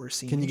rents that we're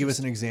seeing. Can you give us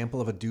an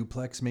example of a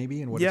duplex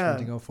maybe and what it's going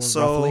to go for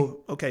roughly?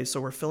 Okay, so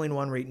we're filling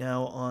one right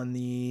now on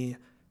the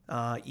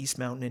East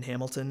Mountain in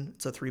Hamilton.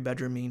 It's a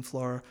 3-bedroom main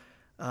floor.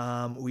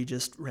 We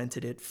just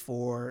rented it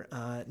for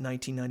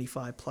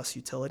 $19.95 plus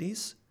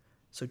utilities.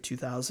 So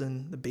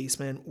 $2,000. The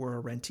basement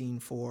we're renting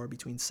for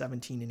between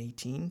 $17 and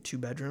 $18,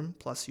 2-bedroom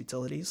plus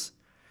utilities.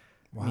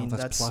 Wow, I mean,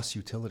 that's plus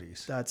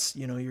utilities. That's,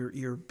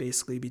 you're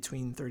basically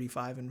between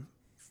 $35,000 and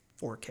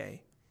 $4,000.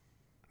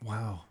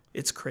 Wow.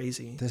 It's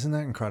crazy. Isn't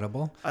that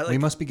incredible? We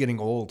must be getting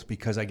old,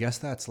 because I guess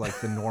that's like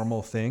the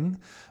normal thing.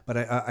 But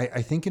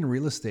I think in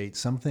real estate,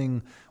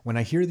 when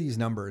I hear these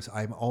numbers,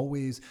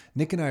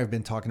 Nick and I have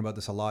been talking about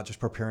this a lot, just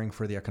preparing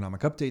for the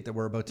economic update that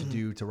we're about to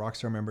do to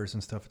Rockstar members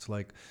and stuff. It's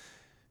like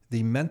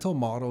the mental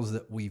models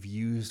that we've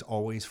used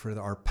always for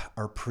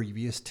our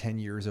previous 10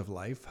 years of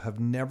life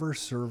have never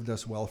served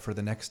us well for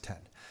the next 10.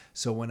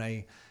 So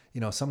when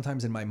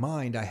sometimes in my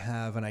mind, I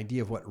have an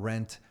idea of what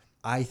rent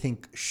I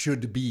think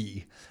should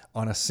be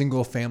on a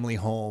single family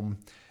home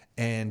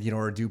and,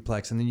 or a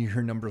duplex. And then you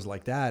hear numbers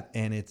like that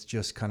and it's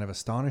just kind of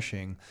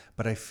astonishing.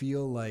 But I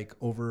feel like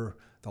over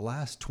the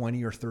last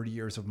 20 or 30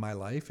 years of my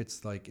life,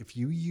 it's like if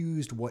you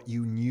used what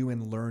you knew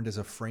and learned as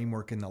a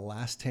framework in the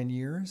last 10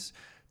 years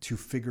to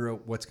figure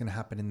out what's going to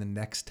happen in the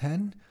next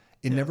 10,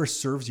 it never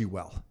serves you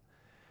well.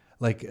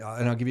 Like,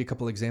 and I'll give you a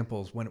couple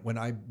examples.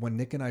 When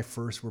Nick and I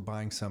first were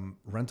buying some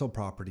rental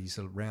properties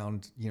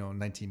around,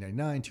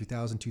 1999,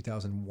 2000,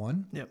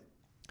 2001,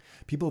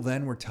 people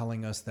then were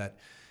telling us that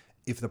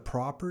if the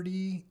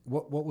property,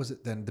 what was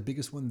it then? The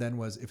biggest one then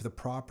was if the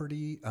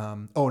property,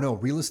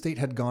 real estate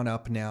had gone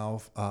up now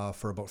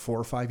for about 4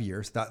 or 5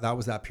 years. That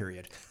was that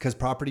period, because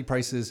property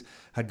prices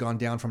had gone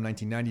down from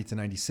 1990 to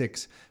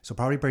 96. So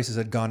property prices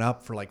had gone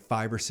up for like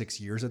 5 or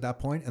 6 years at that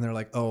point, and they're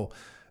like,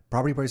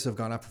 property prices have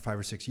gone up for 5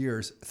 or 6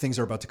 years. Things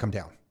are about to come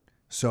down.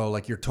 So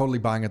like you're totally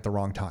buying at the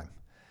wrong time.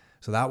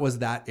 So that was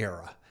that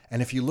era.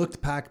 And if you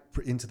looked back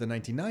into the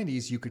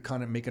 1990s, you could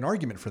kind of make an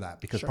argument for that,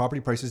 because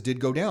property prices did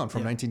go down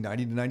from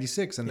 1990 to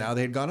 96. And now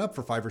they had gone up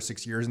for 5 or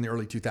 6 years in the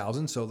early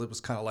 2000s. So that was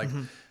kind of like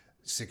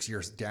 6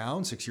 years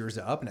down, 6 years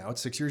up. Now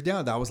it's 6 years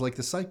down. That was like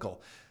the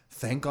cycle.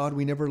 Thank God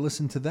we never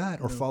listened to that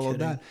or followed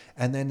that.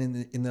 And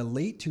then in the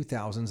late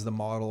 2000s, the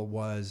model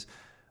was,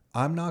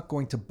 I'm not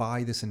going to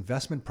buy this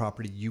investment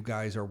property you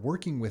guys are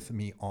working with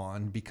me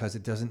on because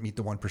it doesn't meet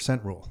the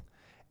 1% rule.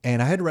 And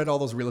I had read all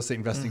those real estate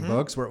investing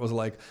books where it was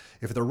like,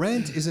 if the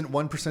rent isn't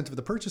 1% of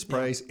the purchase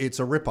price, it's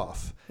a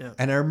ripoff. Yeah.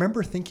 And I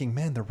remember thinking,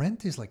 man, the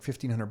rent is like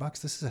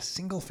 $1,500. This is a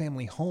single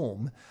family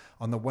home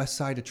on the west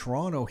side of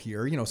Toronto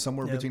here,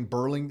 somewhere between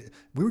Burlington.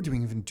 We were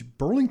doing even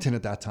Burlington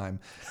at that time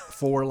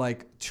for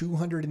like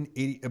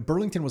 280.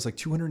 Burlington was like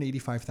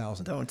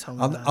 $285,000. Don't tell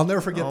me that. I'll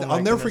never forget that.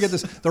 I'll never forget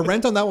this. The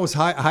rent on that was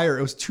higher.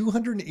 It was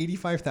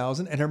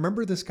 $285,000. And I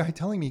remember this guy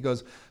telling me, he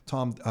goes,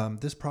 Tom,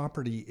 this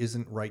property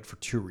isn't right for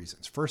 2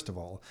 reasons. First of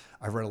all,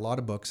 I've read a lot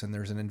of books, and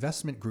there's an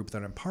investment group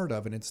that I'm part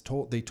of, and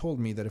they told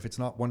me that if it's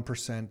not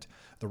 1%,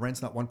 the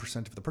rent's not 1%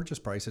 of the purchase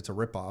price, it's a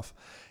ripoff.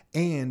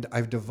 And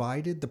I've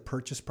divided the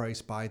purchase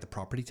price by the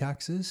property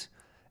taxes,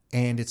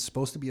 and it's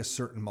supposed to be a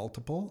certain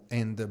multiple,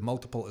 and the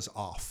multiple is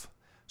off.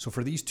 So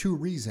for these 2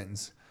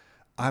 reasons,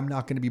 I'm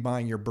not going to be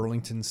buying your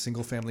Burlington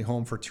single family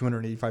home for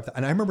 $285,000.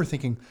 And I remember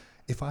thinking,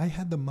 if I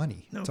had the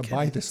money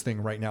buy this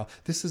thing right now,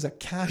 this is a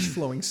cash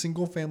flowing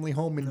single family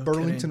home in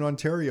Burlington,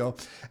 Ontario.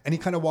 And he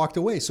kind of walked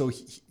away. So,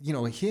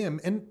 him,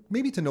 and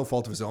maybe to no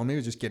fault of his own, maybe he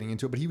was just getting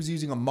into it, but he was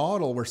using a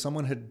model where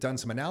someone had done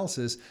some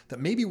analysis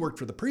that maybe worked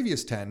for the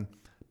previous 10,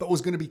 but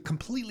was going to be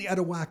completely out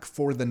of whack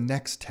for the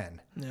next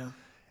 10. Yeah.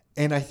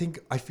 And I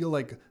feel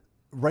like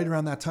right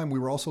around that time, we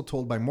were also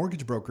told by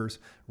mortgage brokers,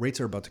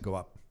 rates are about to go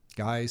up.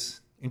 Guys,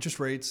 interest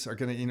rates are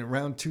going to,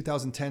 around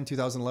 2010,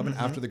 2011,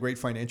 after the great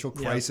financial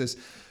crisis,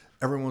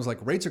 everyone was like,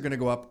 rates are going to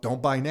go up.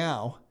 Don't buy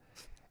now.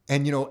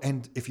 And,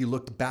 and if you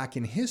looked back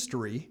in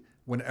history,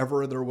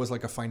 whenever there was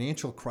like a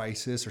financial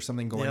crisis or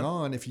something going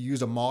on, if you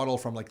use a model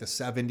from like the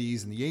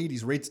 70s and the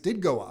 80s, rates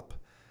did go up.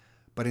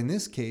 But in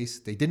this case,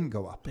 they didn't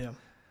go up. Yeah.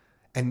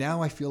 And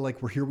now I feel like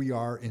here we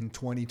are in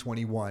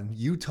 2021.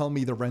 You tell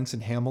me the rents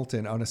in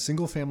Hamilton on a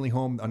single family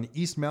home on the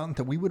East Mountain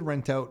that we would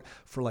rent out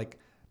for like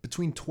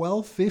between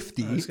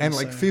 $1,250 and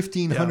like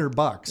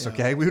 $1,500.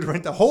 Okay, we would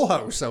rent the whole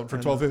house out for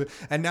 $1,250,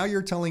 and now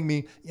you're telling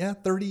me,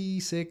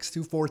 $36,000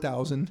 to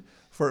 $4,000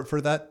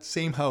 for that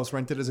same house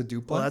rented as a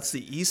duplex. Well, that's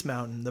the East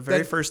Mountain. The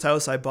very first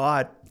house I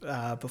bought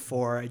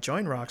before I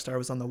joined Rockstar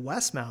was on the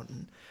West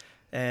Mountain,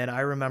 and I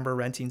remember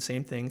renting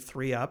same thing,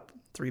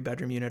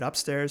 3-bedroom unit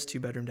upstairs,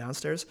 2-bedroom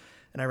downstairs,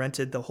 and I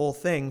rented the whole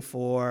thing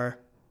for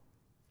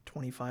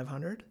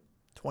 $2,500.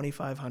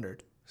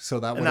 So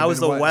that was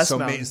the West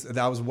Mountain.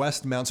 That was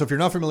West Mountain. So if you're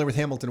not familiar with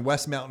Hamilton,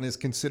 West Mountain is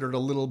considered a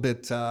little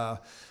bit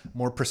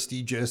more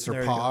prestigious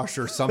or posh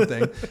or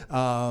something.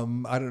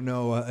 I don't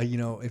know,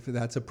 if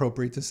that's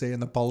appropriate to say in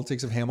the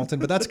politics of Hamilton,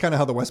 but that's kind of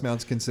how the West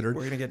Mountain's considered.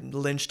 We're gonna get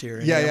lynched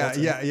here.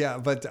 Yeah.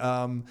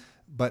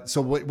 But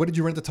so what did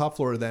you rent the top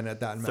floor then at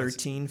that?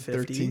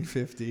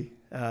 $1,350.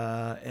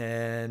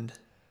 And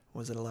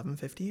was it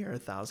 $1,150 or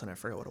 $1,000? I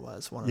forget what it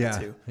was. One of the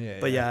two.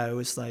 But it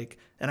was like,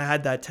 and I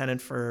had that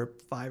tenant for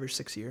 5 or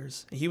 6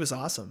 years. And he was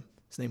awesome.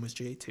 His name was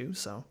Jay too.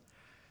 So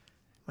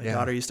My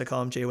daughter used to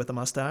call him Jay with a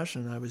mustache,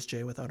 and I was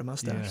Jay without a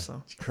mustache. Yeah,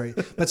 So it's great.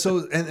 But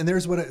so, and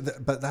there's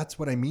but that's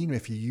what I mean.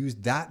 If you use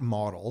that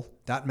model,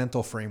 that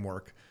mental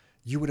framework,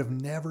 you would have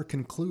never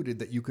concluded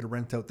that you could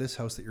rent out this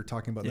house that you're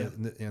talking about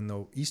in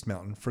the East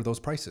Mountain for those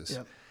prices.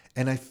 Yep.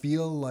 And I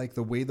feel like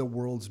the way the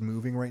world's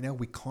moving right now,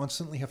 we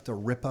constantly have to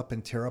rip up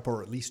and tear up,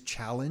 or at least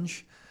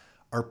challenge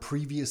our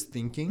previous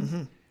thinking.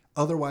 Mm-hmm.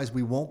 Otherwise,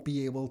 we won't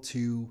be able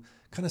to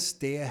kind of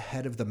stay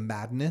ahead of the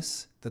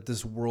madness that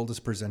this world is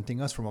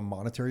presenting us from a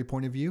monetary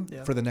point of view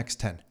for the next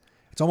 10.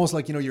 It's almost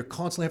like, you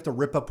constantly have to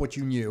rip up what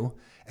you knew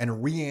and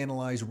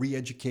reanalyze,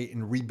 re-educate,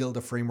 and rebuild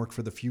a framework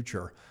for the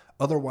future.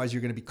 Otherwise,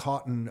 you're going to be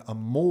caught in a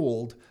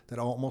mold that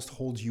almost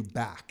holds you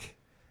back.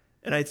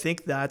 And I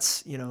think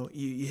that's,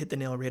 you hit the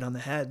nail right on the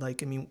head.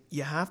 Like, I mean,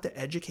 you have to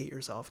educate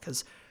yourself,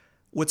 because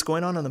what's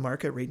going on in the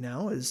market right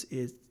now is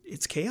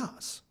it's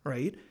chaos,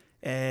 right?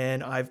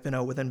 And I've been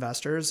out with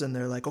investors, and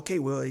they're like, okay,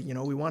 well,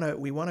 we want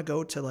to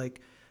go to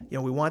like, we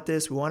want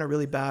this, we want it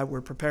really bad.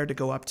 We're prepared to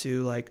go up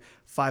to like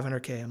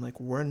 500K. I'm like,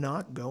 we're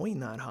not going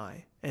that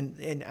high.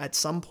 And at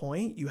some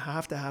point you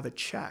have to have a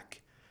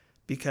check,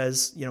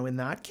 because, in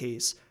that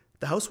case,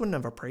 the house wouldn't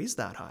have appraised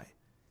that high.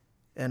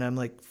 And I'm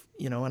like,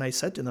 and I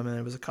said to them, and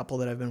it was a couple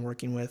that I've been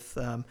working with,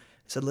 I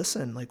said,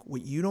 listen, like,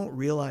 what you don't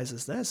realize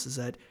is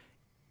that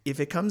if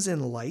it comes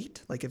in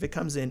light, like if it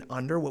comes in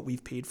under what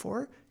we've paid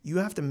for, you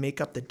have to make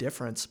up the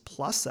difference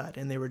plus that.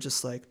 And they were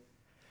just like,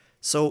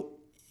 so,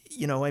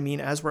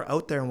 as we're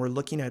out there and we're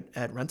looking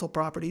at rental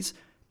properties,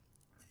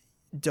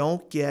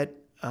 don't get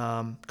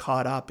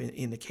caught up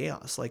in the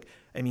chaos. Like,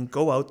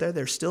 go out there,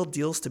 there's still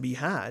deals to be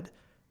had,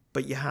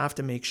 but you have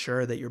to make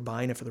sure that you're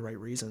buying it for the right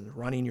reason,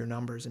 running your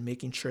numbers and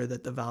making sure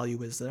that the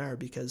value is there.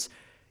 Because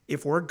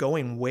if we're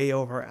going way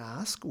over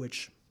ask,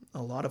 which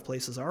a lot of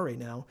places are right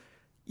now,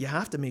 you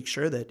have to make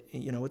sure that,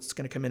 it's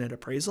going to come in at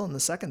appraisal. And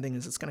the second thing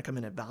is it's going to come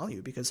in at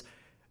value, because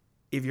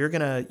if you're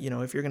going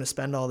to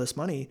spend all this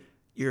money,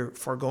 you're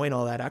foregoing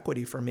all that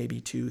equity for maybe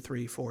 2,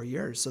 3, 4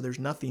 years. So there's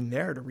nothing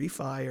there to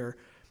refi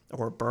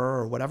or burr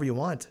or whatever you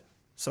want.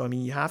 So,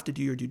 you have to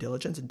do your due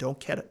diligence and don't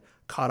get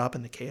caught up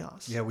in the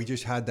chaos. Yeah, we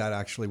just had that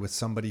actually with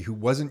somebody who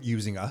wasn't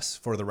using us,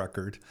 for the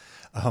record,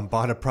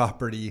 bought a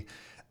property,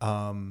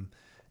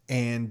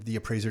 and the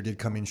appraiser did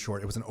come in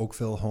short. It was an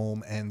Oakville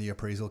home, and the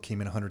appraisal came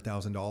in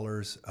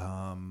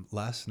 $100,000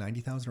 less,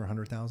 $90,000 or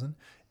 $100,000.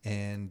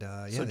 And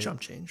so jump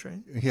change, right?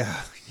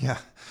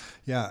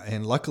 Yeah.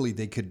 And luckily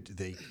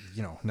they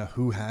now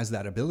who has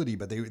that ability,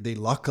 but they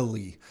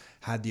luckily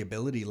had the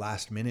ability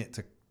last minute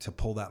to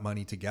pull that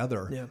money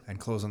together and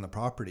close on the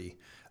property.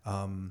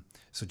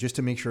 So just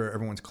to make sure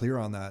everyone's clear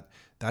on that,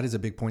 that is a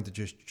big point that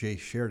just Jay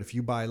shared. If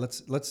you buy,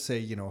 let's say,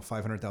 a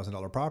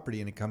 $500,000 property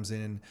and it comes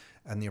in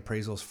and the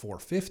appraisal is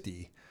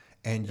 $450,000,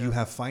 and you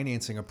have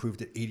financing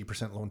approved at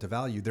 80% loan to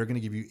value, they're going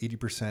to give you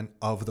 80%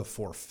 of the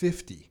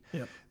 $450,000.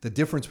 Yep. The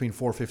difference between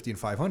 $450,000 and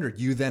 $500,000,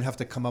 you then have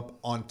to come up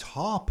on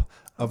top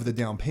of the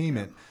down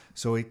payment.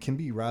 So it can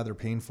be rather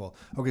painful.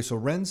 Okay, so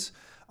rents.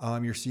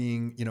 You're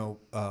seeing,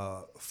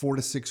 4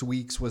 to 6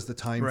 weeks was the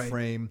time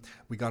frame.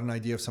 We got an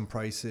idea of some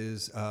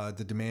prices.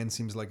 The demand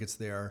seems like it's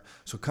there.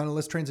 So kind of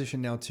let's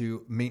transition now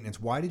to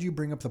maintenance. Why did you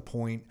bring up the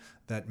point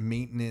that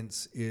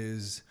maintenance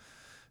is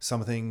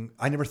something,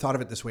 I never thought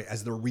of it this way,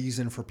 as the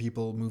reason for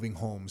people moving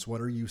homes? What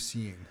are you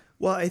seeing?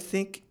 Well, I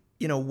think,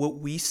 what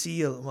we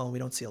see, we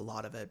don't see a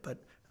lot of it, but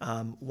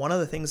one of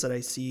the things that I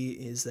see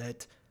is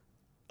that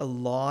a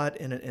lot,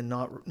 and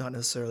not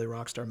necessarily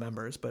Rockstar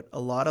members, but a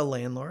lot of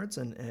landlords,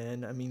 and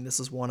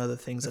this is one of the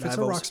things if that it's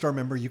I've a Rockstar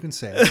member, you can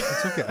say it.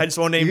 It's okay. I just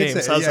won't name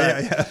names. How's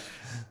that? Yeah.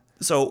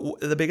 So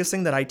the biggest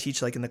thing that I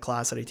teach, like in the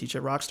class that I teach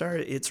at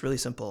Rockstar, it's really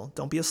simple.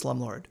 Don't be a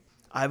slumlord.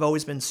 I've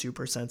always been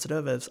super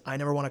sensitive, as I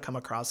never want to come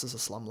across as a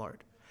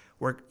slumlord.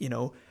 Where,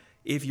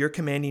 if you're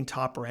commanding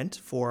top rent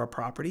for a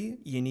property,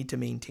 you need to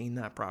maintain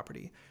that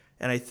property.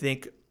 And I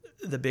think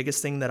the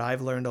biggest thing that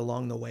I've learned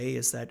along the way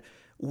is that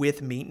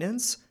with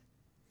maintenance,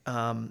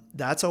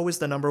 that's always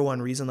the number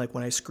one reason. Like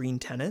when I screen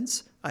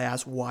tenants, I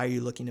ask, why are you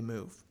looking to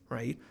move?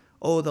 Right?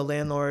 Oh, the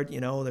landlord,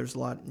 there's a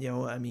lot,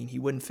 he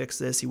wouldn't fix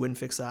this, he wouldn't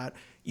fix that.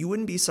 You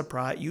wouldn't be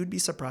surprised. You would be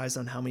surprised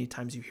on how many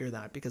times you hear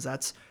that, because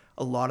that's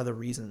a lot of the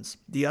reasons.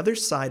 The other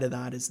side of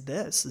that is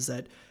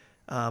that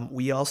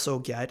we also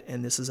get,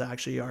 and this is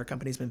actually, our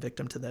company's been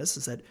victim to this,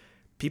 is that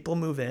people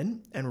move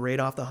in and right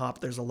off the hop,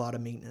 there's a lot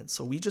of maintenance.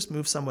 So we just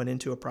moved someone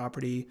into a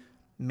property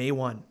May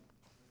 1,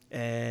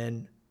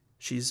 and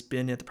she's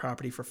been at the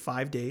property for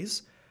 5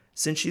 days.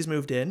 Since she's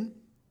moved in,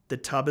 the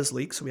tub has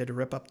leaked, so we had to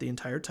rip up the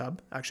entire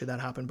tub. Actually, that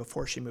happened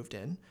before she moved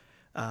in.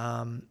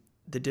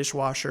 The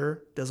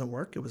dishwasher doesn't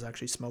work. It was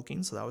actually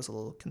smoking, so that was a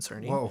little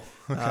concerning. Whoa.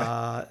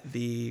 Okay.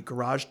 The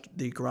garage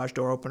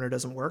door opener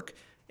doesn't work,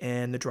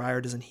 and the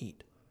dryer doesn't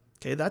heat.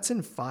 Okay, that's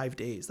in 5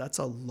 days. That's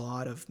a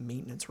lot of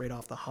maintenance right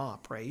off the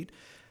hop, right?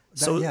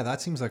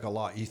 That seems like a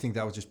lot. You think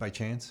that was just by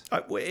chance?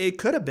 It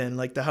could have been.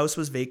 Like the house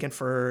was vacant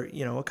for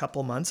a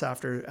couple months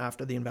after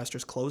the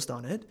investors closed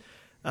on it.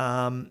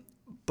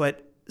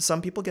 But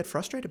some people get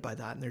frustrated by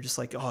that, and they're just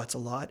like, oh, it's a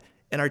lot.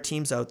 and our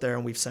team's out there,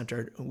 and we've sent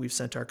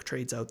our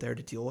trades out there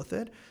to deal with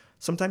it.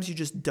 Sometimes you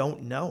just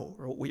don't know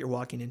what you're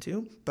walking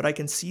into, but I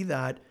can see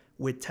that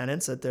with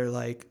tenants that they're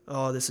like,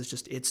 oh, it's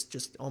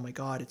just, oh my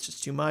God, it's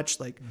just too much.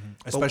 Like,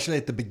 especially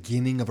at the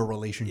beginning of a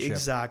relationship.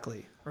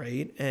 Exactly.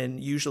 Right.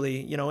 And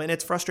usually, and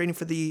it's frustrating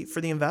for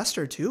the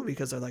investor too,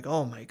 because they're like,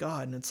 oh my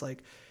God. And it's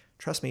like,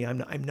 trust me,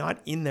 I'm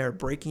not in there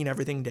breaking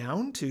everything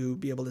down to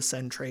be able to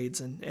send trades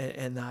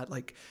and that.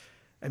 Like,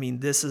 I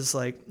mean, this is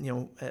like,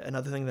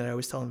 another thing that I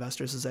always tell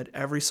investors is that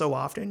every so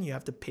often you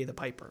have to pay the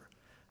piper.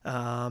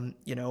 And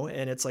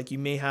it's like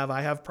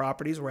I have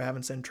properties where I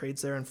haven't sent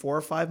trades there in 4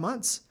 or 5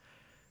 months,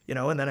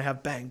 and then I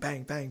have bang,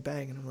 bang, bang,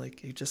 bang. And I'm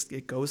like,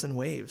 it goes in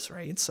waves.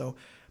 Right. So,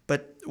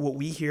 but what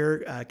we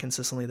hear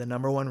consistently, the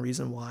number one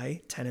reason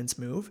why tenants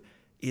move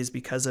is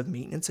because of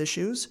maintenance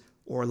issues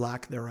or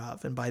lack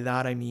thereof. And by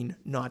that, I mean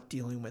not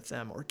dealing with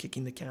them or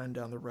kicking the can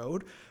down the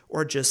road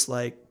or just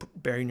like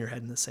burying your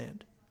head in the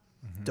sand.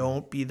 Mm-hmm.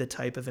 Don't be the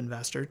type of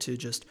investor to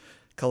just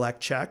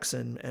collect checks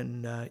and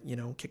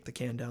kick the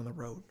can down the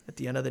road. At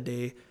the end of the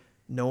day,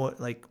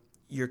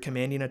 you're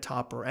commanding a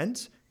top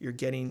rent. You're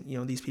getting,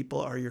 these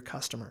people are your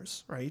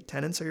customers, right?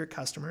 Tenants are your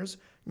customers,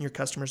 and your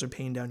customers are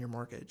paying down your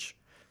mortgage.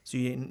 So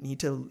you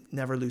need to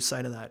never lose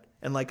sight of that.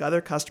 And like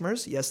other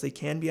customers, yes, they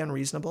can be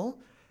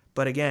unreasonable.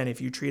 But again, if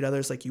you treat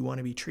others like you want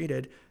to be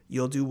treated,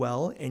 you'll do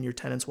well, and your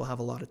tenants will have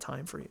a lot of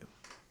time for you.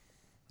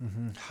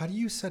 Mm-hmm. How do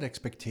you set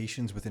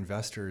expectations with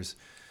investors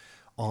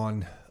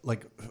on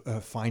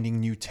finding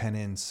new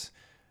tenants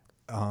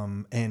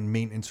and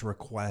maintenance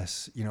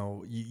requests?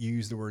 You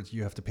use the words,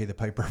 you have to pay the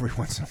piper every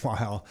once in a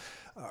while.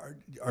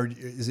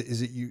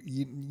 Is it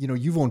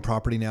you've owned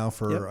property now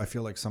for, yep, I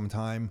feel like some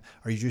time.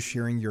 Are you just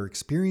sharing your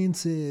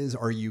experiences?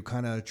 Are you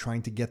kind of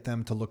trying to get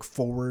them to look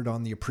forward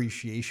on the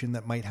appreciation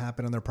that might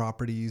happen on their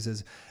properties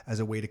as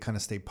a way to kind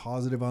of stay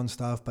positive on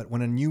stuff? But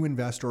when a new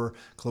investor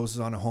closes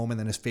on a home and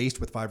then is faced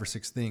with 5 or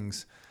 6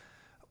 things,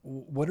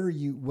 what are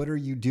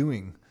you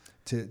doing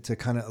to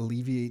kind of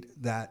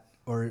alleviate that?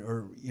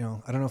 Or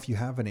I don't know if you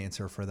have an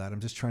answer for that. I'm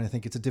just trying to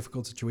think. It's a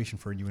difficult situation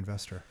for a new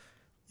investor.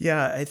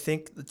 Yeah, I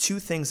think the 2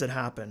 things that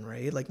happen,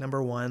 right? Like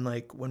number one,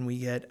 like when we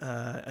get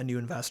a new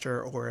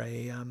investor or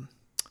a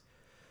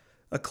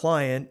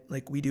client,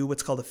 like we do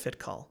what's called a fit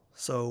call.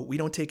 So we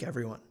don't take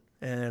everyone.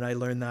 And I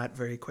learned that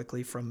very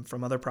quickly from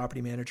other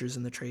property managers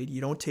in the trade.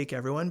 You don't take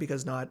everyone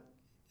because not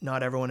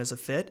everyone is a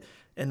fit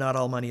and not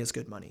all money is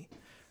good money.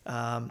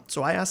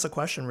 So I asked the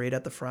question right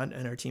at the front,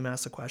 and our team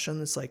asked the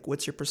question. It's like,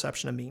 what's your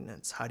perception of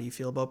maintenance? How do you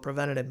feel about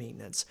preventative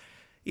maintenance?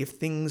 If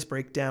things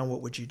break down,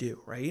 what would you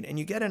do? Right. And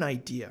you get an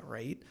idea,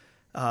 right,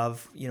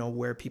 of,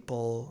 where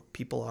people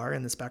are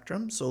in the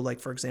spectrum. So like,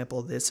 for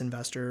example, this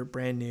investor,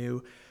 brand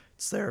new,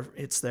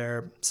 it's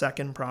their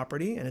second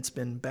property, and it's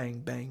been bang,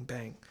 bang,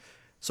 bang.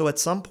 So at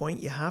some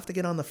point you have to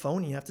get on the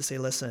phone and you have to say,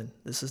 listen,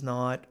 this is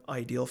not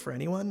ideal for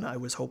anyone. I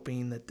was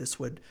hoping that this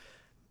would,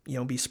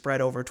 be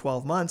spread over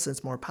 12 months. And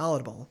it's more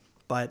palatable.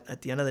 But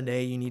at the end of the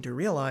day, you need to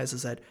realize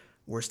is that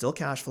we're still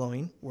cash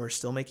flowing. We're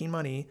still making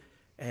money.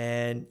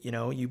 And,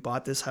 you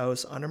bought this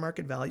house under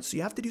market value. So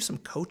you have to do some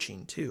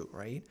coaching too,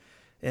 right?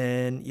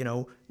 And,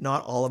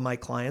 not all of my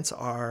clients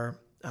are,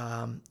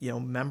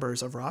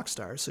 members of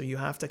Rockstar. So you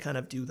have to kind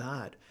of do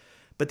that.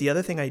 But the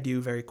other thing I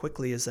do very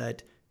quickly is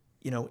that,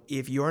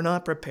 if you're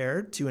not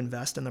prepared to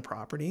invest in the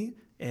property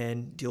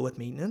and deal with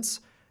maintenance,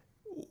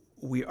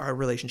 our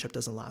relationship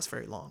doesn't last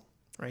very long,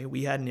 right?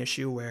 We had an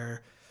issue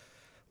where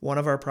one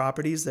of our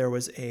properties, there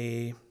was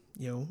a,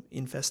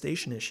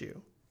 infestation issue,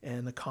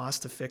 and the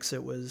cost to fix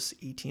it was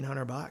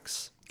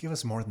 $1,800. Give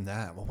us more than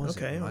that. What was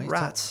it? Okay,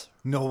 rats.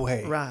 No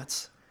way.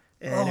 Rats.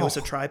 And it was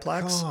a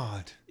triplex.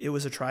 God. It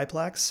was a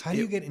triplex. How do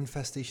you get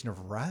infestation of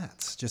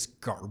rats? Just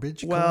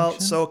garbage Well,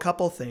 collection? So a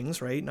couple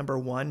things, right? Number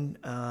one,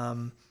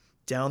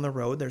 down the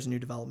road, there's a new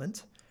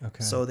development.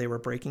 Okay. So they were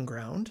breaking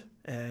ground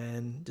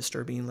and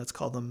disturbing, let's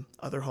call them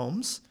other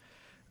homes.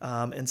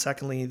 And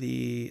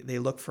secondly, they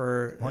look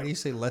for... Why do you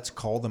say let's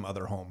call them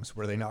other homes?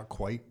 Were they not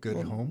quite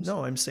good homes?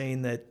 No, I'm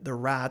saying that the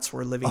rats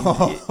were living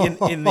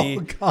in the...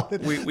 Oh, God.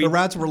 The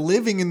rats were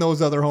living in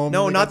those other homes.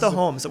 No, not the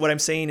homes. What I'm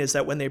saying is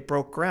that when they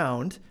broke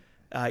ground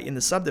in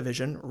the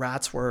subdivision,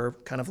 rats were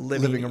kind of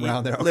living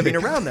around there. Living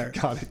around there.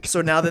 Got it.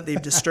 So now that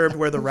they've disturbed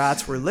where the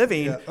rats were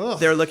living,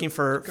 they're looking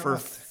for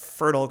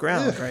fertile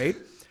ground, right?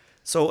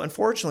 So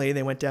unfortunately,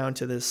 they went down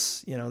to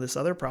this, this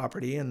other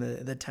property, and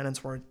the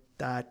tenants weren't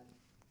that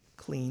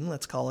clean,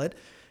 let's call it.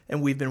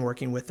 And we've been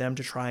working with them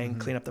to try and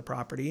clean up the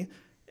property.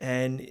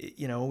 And,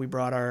 we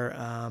brought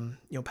our,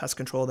 pest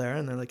control there,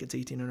 and they're like, it's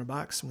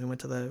 $1,800. And we went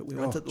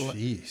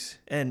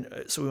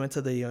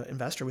to the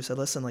investor. We said,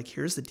 listen, like,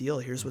 here's the deal.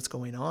 Here's what's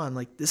going on.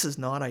 Like, this is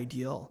not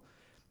ideal,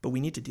 but we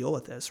need to deal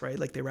with this, right?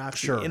 Like, they were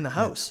actually in the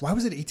house. Why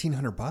was it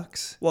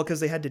 $1,800? Well, because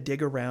they had to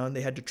dig around,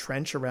 they had to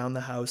trench around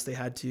the house. They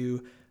had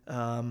to,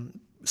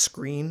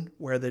 screen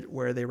where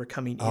they were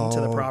coming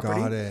into the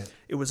property. Got it.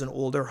 It was an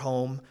older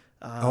home.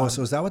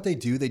 So is that what they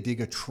do? They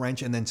dig a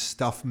trench and then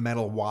stuff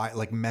metal wire,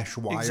 like mesh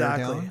wire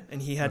down? And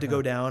he had to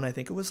go down, I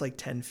think it was like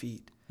 10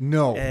 feet.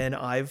 No. And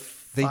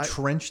They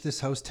trenched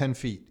this house 10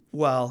 feet.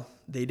 Well,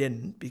 they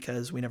didn't,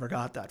 because we never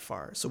got that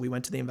far. So we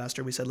went to the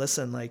investor. We said,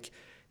 listen, like,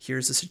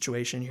 here's the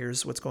situation.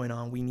 Here's what's going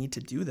on. We need to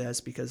do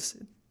this because,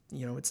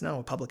 it's now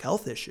a public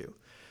health issue.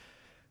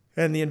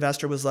 And the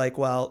investor was like,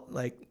 well,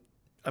 like,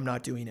 I'm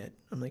not doing it.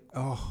 I'm like,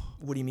 oh,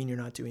 what do you mean you're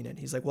not doing it?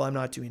 He's like, well, I'm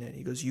not doing it.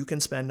 He goes, you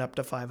can spend up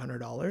to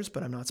 $500,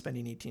 but I'm not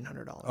spending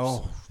 $1,800.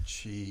 Oh,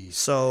 geez.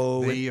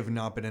 So they have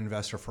not been an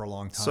investor for a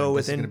long time. So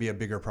this is going to be a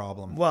bigger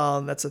problem.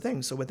 Well, that's the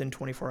thing. So within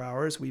 24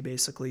 hours, we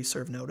basically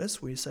served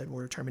notice. We said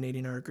we're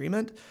terminating our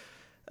agreement.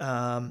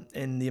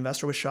 And the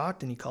investor was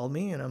shocked, and he called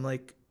me, and I'm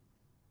like,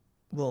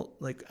 well,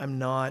 like, I'm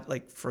not,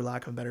 like, for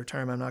lack of a better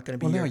term, I'm not going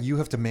to be Well, no, you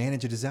have to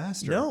manage a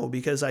disaster. No,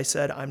 because I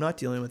said, I'm not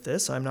dealing with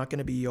this. I'm not going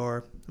to be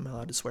your, am I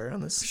allowed to swear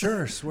on this?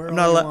 Sure, swear. I'm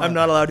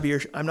not allowed to be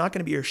I'm not going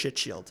to be your shit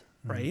shield,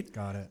 right?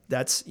 Got it.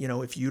 That's,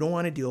 if you don't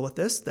want to deal with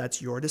this,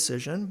 that's your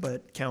decision,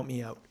 but count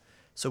me out.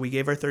 So we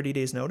gave our 30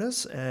 days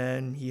notice,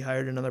 and he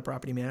hired another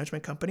property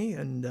management company,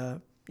 and,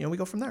 we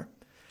go from there.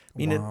 I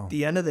mean, At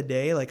the end of the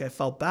day, like, I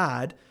felt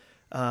bad,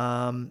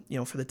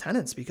 for the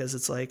tenants, because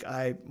it's like,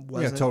 I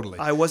wasn't going to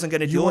deal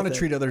with it. You want to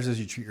treat others as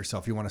you treat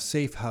yourself. You want a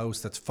safe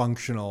house that's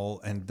functional,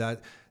 and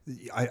that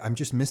I'm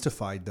just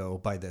mystified though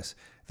by this.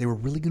 They were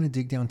really going to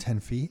dig down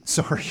 10 feet.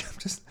 Sorry.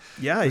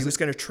 He was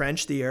going to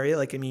trench the area.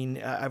 Like, I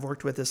mean, I've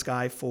worked with this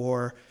guy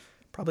for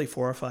probably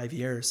 4 or 5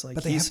 years. Like,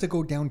 but they have to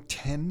go down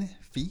 10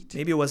 feet.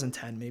 Maybe it wasn't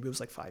 10. Maybe it was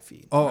like 5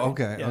 feet. Oh, right?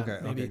 okay. Yeah,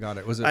 Okay. Got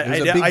it. It was a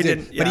big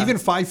dig. Yeah. But even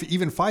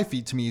 5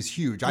 feet to me is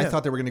huge. I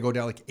thought they were going to go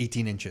down like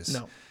 18 inches.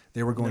 No.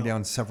 They were going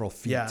down several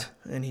feet. Yeah.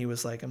 And he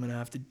was like, I'm going to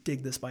have to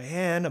dig this by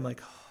hand. I'm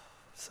like, oh.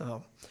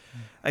 So,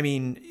 I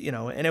mean,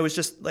 and it was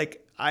just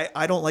like,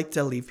 I don't like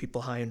to leave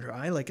people high and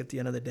dry. Like, at the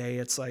end of the day,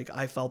 it's like,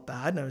 I felt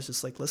bad, and I was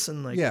just like,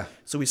 listen, like,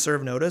 so we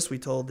served notice. We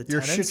told the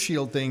your tenants. shit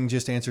shield thing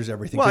just answers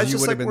everything. Well, it's you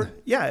just would like,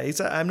 have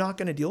been. I'm not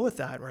going to deal with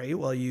that. Right.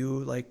 Well,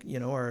 you like,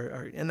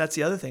 and that's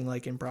the other thing,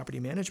 like in property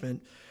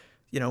management,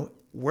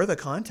 we're the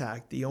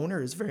contact. The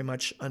owner is very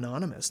much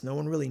anonymous. No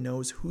one really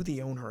knows who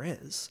the owner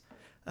is.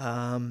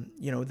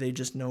 They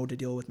just know to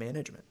deal with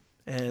management.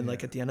 And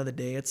like, at the end of the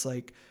day, it's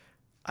like,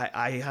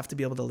 I have to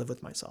be able to live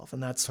with myself.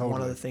 And that's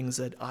one of the things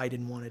that I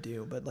didn't want to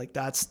do. But like,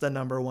 that's the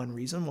number one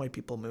reason why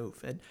people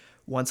move. And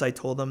once I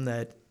told them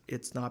that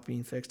it's not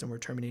being fixed and we're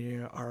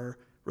terminating our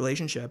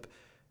relationship,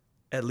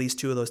 at least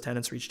 2 of those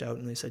tenants reached out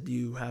and they said, do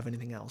you have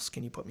anything else?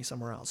 Can you put me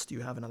somewhere else? Do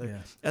you have another?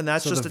 Yeah. And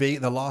that's so just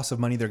the loss of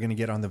money they're going to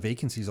get on the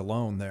vacancies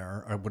alone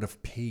there, I would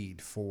have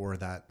paid for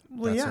that.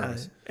 Well, that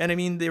service. And I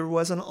mean, there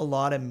wasn't a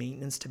lot of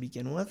maintenance to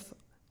begin with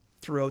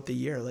throughout the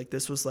year. Like,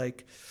 this was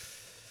like,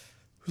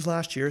 it was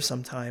last year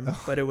sometime,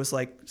 but it was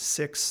like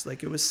 6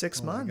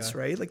 months,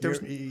 right? Like,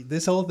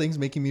 this whole thing's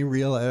making me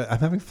real. I'm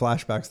having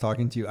flashbacks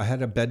talking to you. I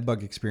had a bed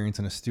bug experience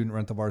in a student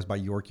rental of ours by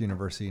York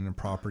University in a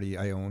property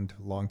I owned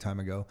a long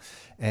time ago.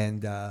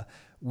 And,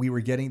 we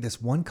were getting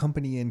this one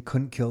company in,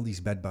 couldn't kill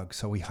these bed bugs.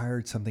 So we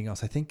hired something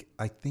else. I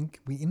think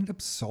we ended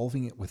up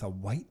solving it with a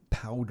white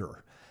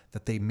powder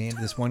that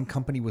this one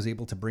company was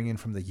able to bring in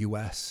from the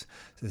US.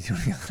 So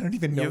I don't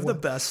even know. You have the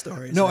best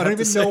stories. No, I don't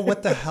even know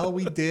what the hell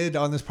we did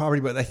on this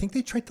property, but I think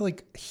they tried to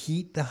like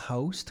heat the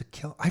house to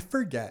kill. I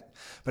forget.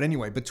 But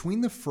anyway, between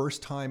the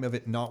first time of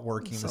it not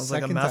working, sounds the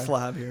second like a meth time,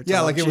 lab here.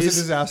 Yeah, like it was a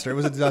disaster. It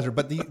was a disaster.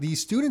 But the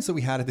students that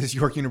we had at this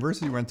York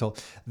University rental,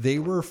 they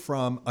were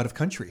from out of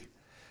country.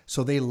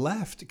 So they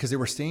left because they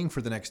were staying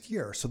for the next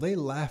year. So they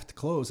left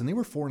clothes, and they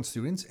were foreign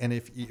students. And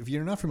if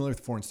you're not familiar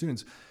with foreign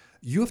students,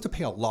 you have to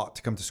pay a lot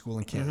to come to school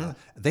in Canada.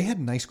 Mm-hmm. They had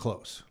nice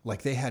clothes.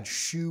 Like, they had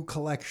shoe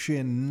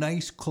collection,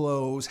 nice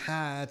clothes,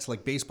 hats,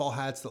 like baseball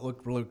hats that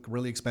look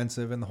really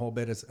expensive and the whole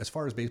bit as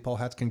far as baseball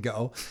hats can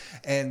go.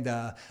 And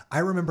I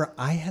remember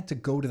I had to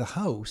go to the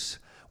house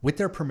with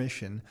their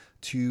permission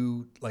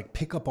to like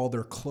pick up all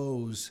their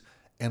clothes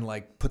and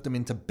like put them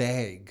into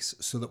bags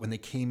so that when they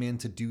came in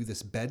to do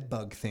this bed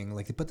bug thing,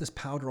 like they put this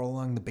powder all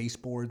along the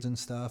baseboards and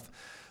stuff.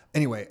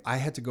 Anyway, I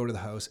had to go to the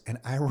house, and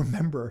I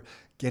remember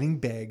getting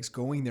bags,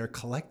 going there,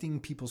 collecting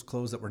people's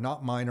clothes that were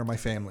not mine or my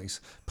family's,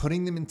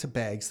 putting them into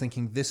bags,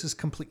 thinking this is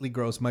completely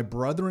gross. My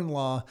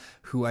brother-in-law,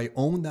 who I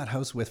owned that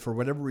house with for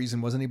whatever reason,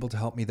 wasn't able to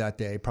help me that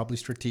day, probably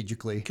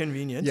strategically.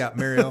 Convenient. Yeah,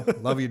 Mario,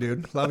 love you,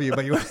 dude. Love you,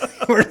 but you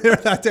weren't there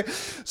that day.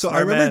 So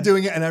I remember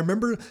doing it, and I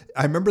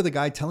remember the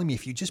guy telling me,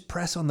 if you just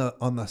press on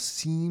the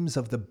seams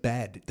of the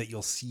bed, that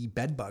you'll see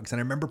bed bugs. And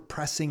I remember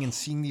pressing and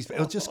seeing these. It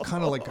was just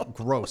kind of like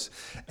gross.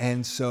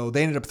 And so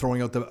they ended up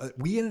throwing out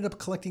we ended up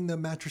collecting the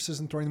mattresses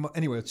and throwing them out.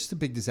 Anyway, it's just a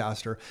big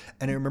disaster.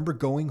 And I remember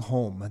going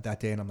home that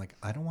day, and I'm like,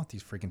 I don't want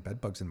these freaking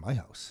bed bugs in my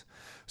house.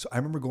 So I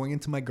remember going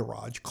into my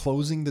garage,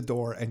 closing the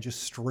door, and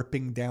just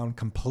stripping down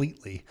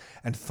completely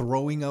and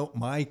throwing out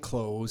my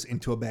clothes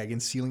into a bag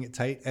and sealing it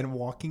tight and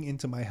walking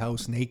into my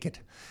house naked.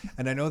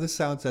 And I know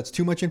that's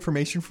too much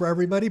information for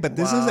everybody, but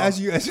this is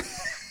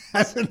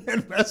as an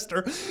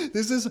investor,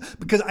 this is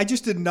because I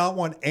just did not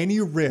want any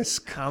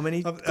risk. How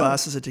many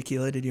glasses of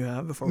tequila did you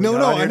have before we got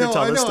on here to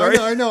tell this story?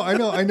 I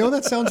know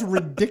that sounds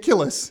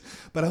ridiculous,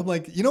 but I'm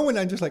like, when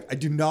I'm just like, I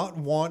do not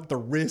want the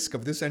risk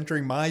of this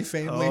entering my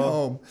family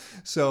home.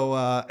 So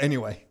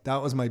anyway,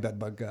 that was my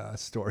bedbug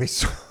story.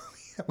 So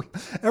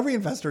Every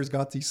investor's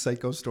got these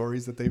psycho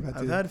stories that they've had.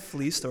 I've had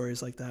flea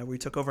stories like that. We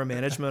took over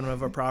management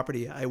of a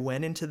property. I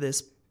went into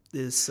this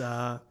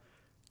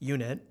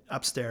unit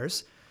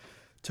upstairs,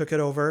 took it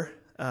over.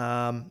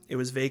 It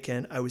was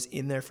vacant. I was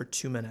in there for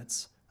 2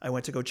 minutes. I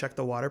went to go check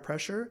the water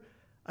pressure.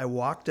 I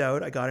walked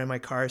out. I got in my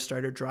car,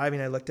 started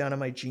driving. I looked down at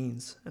my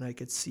jeans and I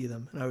could see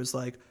them. And I was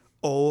like,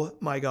 oh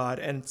my God.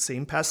 And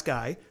same pest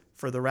guy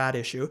for the rat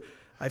issue.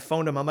 I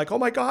phoned him. I'm like, oh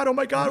my God,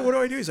 what do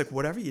I do? He's like,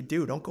 whatever you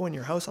do, don't go in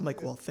your house. I'm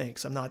like, well,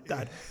 thanks. I'm not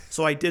that.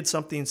 So I did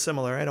something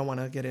similar. I don't want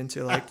to get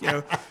into like,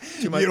 too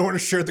much. You don't want to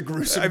share the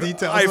gruesome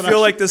details. I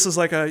feel like this is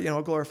like a,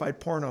 glorified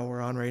porno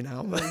we're on right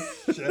now. But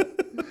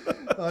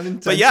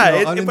But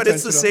yeah, but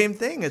it's the same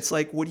thing. It's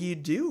like, what do you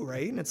do?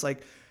 Right. And it's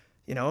like,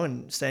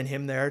 and send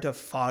him there to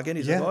fog it.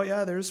 He's like, oh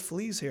yeah, there's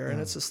fleas here. And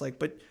it's just like,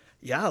 but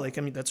yeah, like,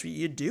 I mean, that's what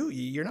you do.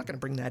 You're not going to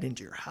bring that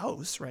into your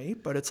house.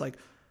 Right. But it's like,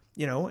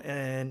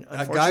 and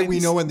a guy we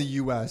know in the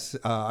U.S.,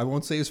 I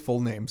won't say his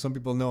full name. Some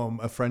people know him.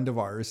 A friend of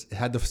ours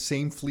had the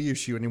same flea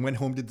issue, and he went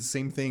home, did the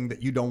same thing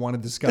that you don't want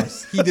to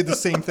discuss. He did the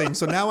same thing.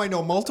 So now I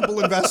know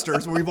multiple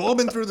investors. We've all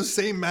been through the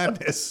same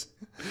madness.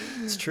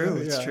 It's true.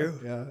 It's true.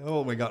 Yeah.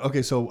 Oh my God.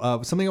 Okay.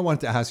 So something I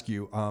wanted to ask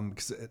you,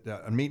 because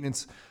on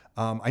maintenance,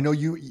 I know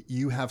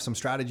you have some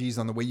strategies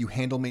on the way you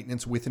handle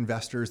maintenance with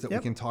investors that we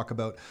can talk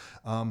about.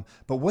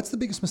 But what's the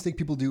biggest mistake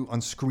people do on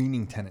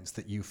screening tenants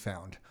that you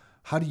found?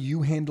 How do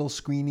you handle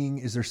screening?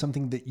 Is there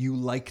something that you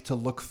like to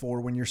look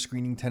for when you're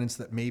screening tenants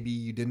that maybe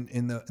you didn't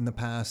in the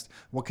past?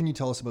 What can you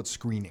tell us about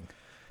screening?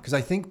 Because I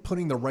think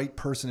putting the right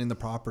person in the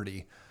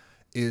property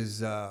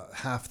is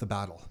half the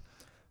battle.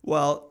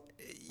 Well,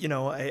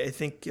 I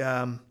think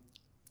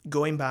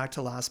going back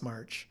to last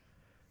March,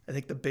 I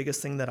think the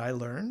biggest thing that I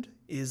learned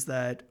is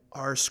that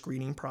our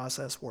screening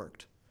process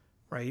worked,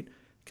 right?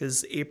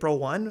 Because April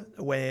 1,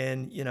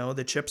 when,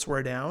 the chips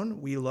were down,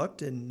 we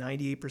looked and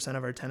 98%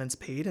 of our tenants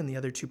paid and the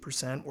other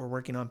 2% were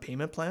working on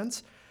payment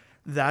plans.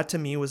 That to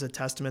me was a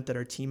testament that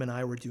our team and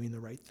I were doing the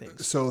right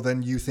things. So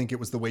then you think it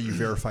was the way you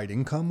verified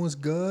income was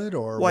good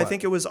or Well, what? I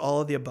think it was all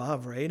of the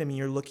above, right? I mean,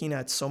 you're looking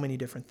at so many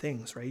different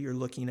things, right? You're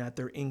looking at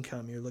their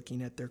income, you're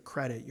looking at their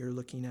credit, you're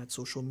looking at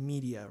social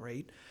media,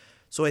 right?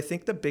 So I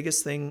think the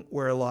biggest thing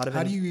where a lot of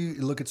How do you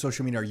look at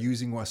social media? Are you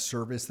using a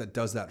service that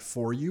does that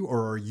for you,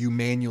 or are you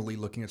manually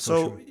looking at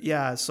social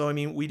media? So I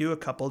mean, we do a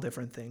couple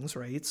different things,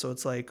 right? So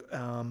it's like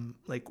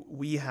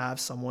we have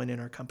someone in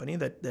our company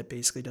that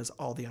basically does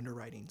all the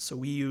underwriting. So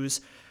we use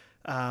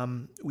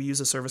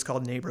a service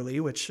called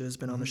Neighborly, which has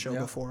been on the show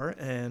before,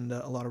 and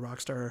a lot of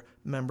Rockstar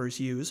members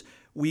use.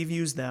 We've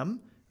used them.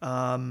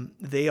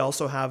 They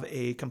also have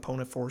a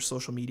component for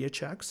social media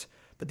checks.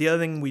 But the other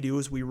thing we do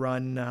is we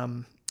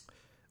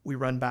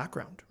run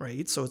background,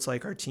 right? So it's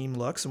like our team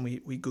looks and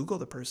we Google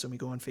the person, we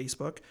go on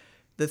Facebook.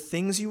 The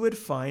things you would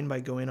find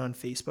by going on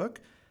Facebook,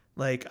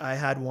 like I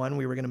had one,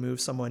 we were going to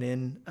move someone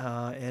in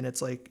and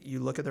it's like you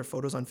look at their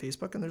photos on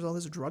Facebook and there's all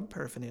this drug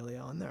paraphernalia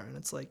on there. And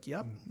it's like,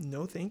 yep,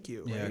 no thank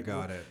you. Yeah, right?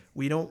 got it.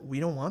 We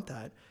don't want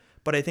that.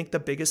 But I think the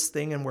biggest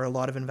thing and where a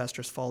lot of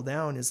investors fall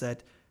down is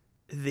that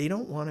they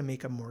don't want to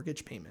make a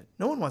mortgage payment.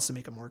 No one wants to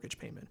make a mortgage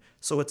payment.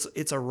 So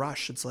it's a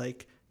rush. It's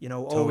like,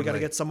 totally. We got to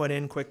get someone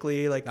in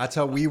quickly. Like that's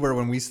how we were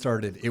when we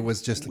started. It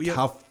was just like,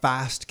 how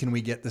fast can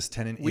we get this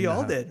tenant in? We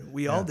all did.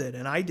 We all did.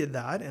 And I did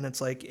that. And it's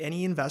like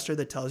any investor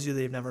that tells you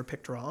they've never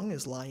picked wrong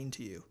is lying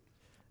to you.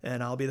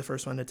 And I'll be the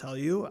first one to tell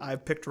you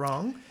I've picked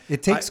wrong.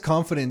 It takes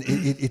confidence.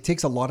 It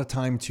takes a lot of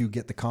time to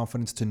get the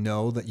confidence to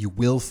know that you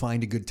will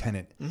find a good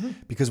tenant. Mm-hmm.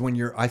 Because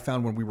I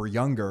found when we were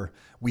younger,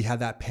 we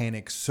had that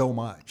panic so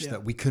much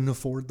that we couldn't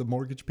afford the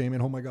mortgage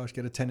payment. Oh my gosh,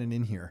 get a tenant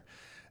in here.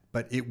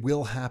 But it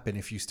will happen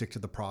if you stick to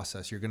the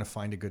process. You're going to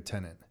find a good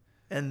tenant.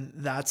 And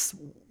that's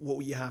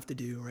what you have to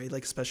do, right?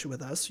 Like, especially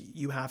with us,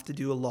 you have to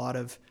do a lot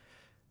of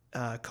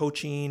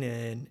coaching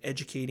and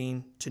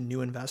educating to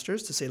new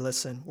investors to say,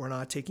 listen, we're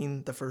not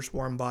taking the first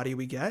warm body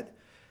we get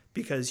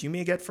because you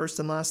may get first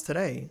and last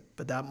today,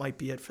 but that might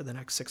be it for the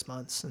next 6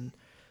 months. And,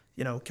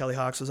 Kelly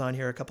Hawks was on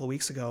here a couple of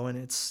weeks ago and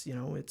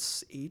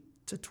it's 8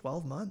 to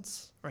 12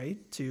 months, right?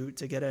 To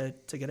get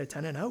a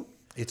tenant out.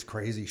 It's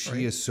crazy.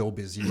 She is so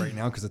busy right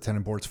now because the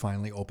tenant board's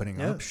finally opening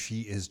up.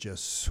 She is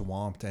just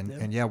swamped.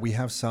 And we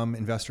have some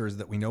investors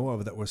that we know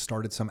of that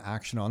started some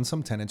action on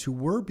some tenants who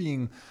were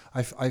being,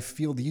 I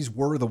feel these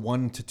were the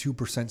 1% to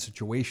 2%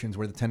 situations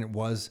where the tenant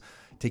was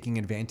taking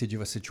advantage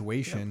of a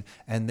situation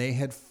and they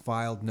had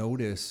filed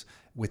notice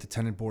with the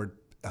tenant board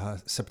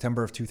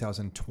September of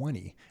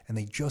 2020, and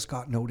they just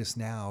got notice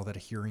now that a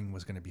hearing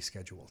was going to be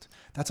scheduled.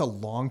 That's a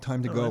long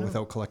time to go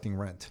without collecting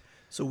rent.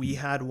 So we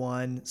had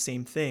one,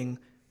 same thing.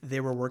 They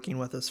were working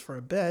with us for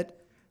a bit.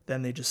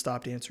 Then they just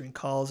stopped answering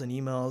calls and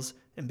emails.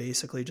 And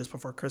basically just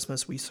before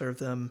Christmas, we served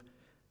them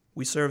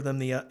the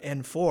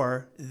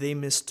N4. They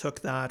mistook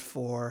that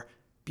for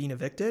being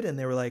evicted. And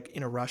they were like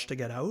in a rush to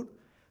get out.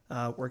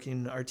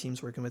 Our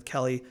team's working with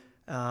Kelly.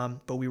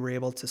 But we were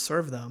able to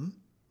serve them,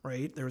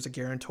 right? There was a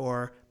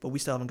guarantor, but we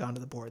still haven't gone to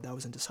the board. That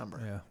was in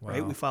December,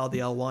 right? We filed the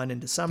L1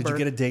 in December. Did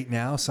you get a date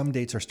now? Some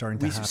dates are starting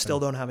to happen. We still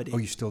don't have a date. Oh,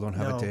 you still don't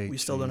have a date? We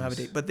still don't have a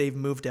date. But they've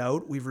moved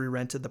out. We've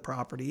re-rented the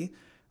property.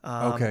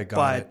 Okay, got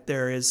but it.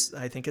 there is,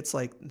 I think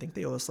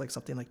they owe us like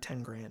something like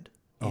 10 grand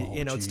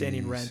in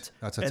outstanding geez. rent.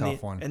 That's a and tough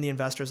the, one. And the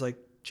investor's like,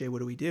 Jay, what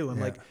do we do? I'm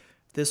Yeah. like,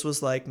 this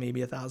was like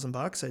maybe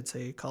 $1,000. I'd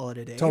say call it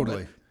a day.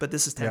 Totally. But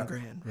this is 10 Yeah.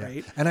 grand, Yeah.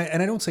 right? And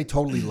I don't say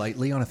totally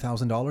lightly on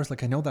 $1,000.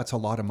 Like I know that's a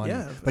lot of money,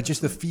 Yeah, but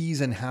just the fees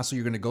and hassle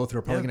you're going to go through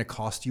are probably Yeah. going to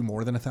cost you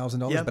more than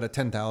 $1,000. Yeah. But at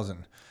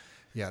 10,000,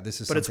 yeah,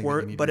 this is But it's something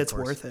that you need to do first.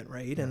 worth it,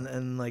 right?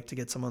 And like to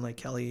get someone like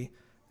Kelly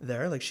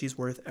there, like she's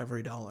worth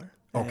every dollar.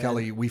 Oh, And-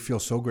 Kelly, we feel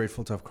so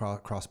grateful to have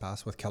cross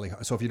paths with Kelly.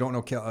 So if you don't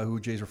know who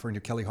Jay's referring to,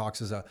 Kelly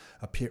Hawks is a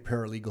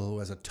paralegal who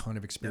has a ton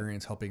of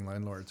experience helping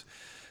landlords.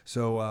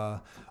 So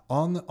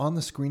on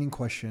the screening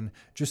question,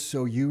 just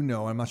so you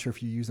know, I'm not sure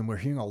if you use them, we're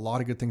hearing a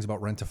lot of good things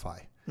about Rentify.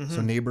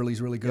 So Neighborly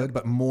is really good,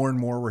 but more and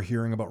more we're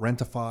hearing about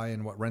Rentify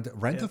and what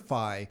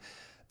Rentify,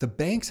 the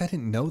banks, I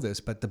didn't know this,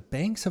 but the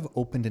banks have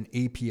opened an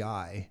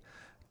API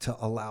to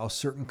allow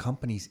certain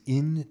companies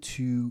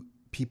into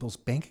people's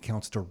bank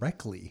accounts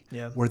directly,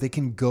 where they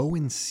can go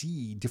and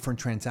see different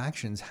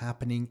transactions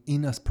happening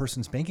in a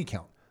person's bank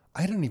account.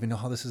 I don't even know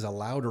how this is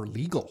allowed or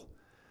legal.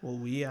 Well,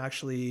 we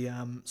actually,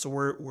 so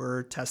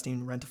we're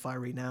testing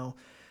Rentify right now,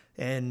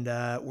 and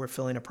we're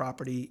filling a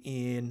property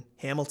in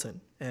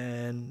Hamilton.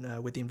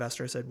 And with the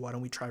investor, I said, why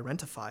don't we try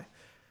Rentify?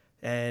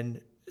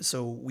 And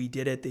so we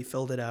did it. They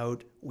filled it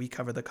out. We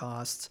covered the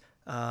costs.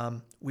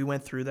 We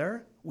went through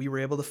there. We were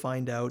able to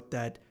find out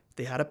that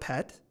they had a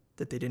pet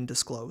that they didn't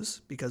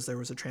disclose because there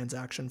was a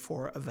transaction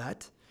for a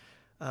vet.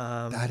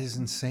 That is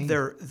insane.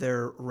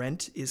 Their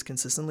rent is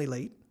consistently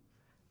late.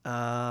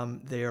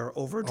 They're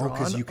overdrawn.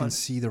 Because you can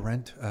see the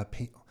rent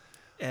pay.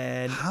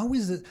 And how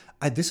is it?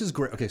 This is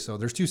great. Okay, so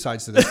there's two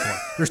sides to this coin.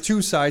 There's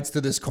two sides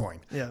to this coin.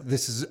 Yeah.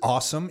 This is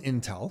awesome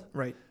intel.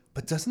 right.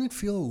 But doesn't it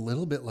feel a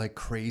little bit like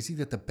crazy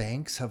that the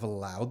banks have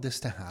allowed this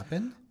to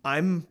happen?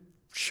 I'm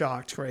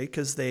shocked, right?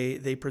 Because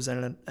they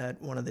presented it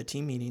at one of the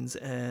team meetings,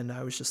 and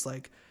I was just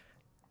like,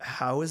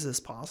 how is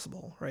this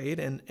possible, right?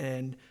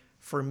 And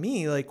for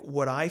me, like,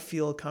 would I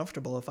feel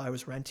comfortable if I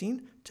was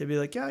renting to be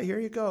like, yeah, here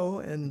you go,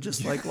 and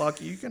just like, look,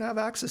 you can have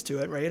access to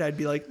it, right? I'd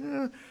be like,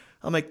 I'm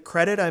like,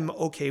 credit I'm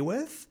okay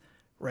with,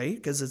 right?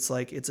 Because it's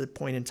like, it's a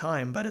point in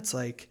time, but it's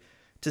like,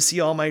 to see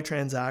all my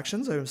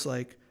transactions, I was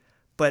like,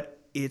 but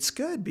it's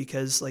good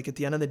because like at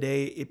the end of the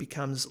day, it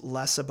becomes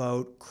less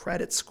about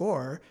credit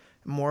score,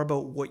 more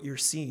about what you're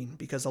seeing,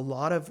 because a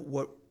lot of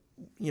what,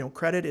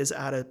 credit is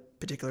at a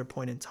particular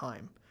point in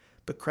time,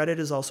 but credit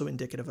is also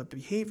indicative of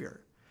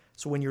behavior.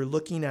 So when you're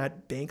looking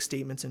at bank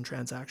statements and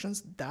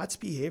transactions, that's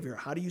behavior.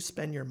 How do you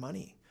spend your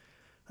money?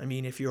 I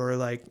mean, if you're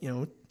like,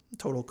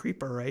 total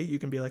creeper, right? You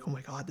can be like, oh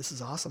my God, this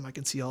is awesome. I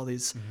can see all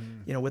these,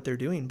 what they're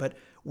doing. But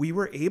we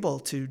were able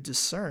to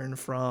discern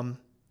from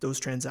those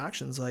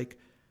transactions, like,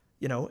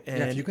 and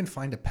if you can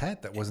find a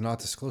pet that was not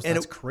disclosed, and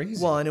that's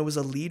crazy. Well, and it was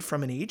a lead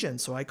from an agent.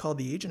 So I called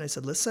the agent. I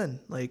said, listen,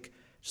 like,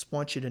 just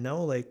want you to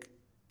know, like,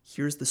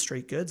 here's the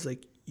straight goods.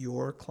 Like,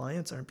 your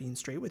clients aren't being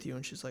straight with you.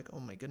 And she's like, oh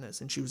my goodness.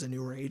 And she was a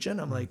newer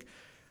agent. I'm like,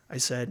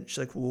 she's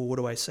like, well, what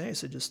do I say? I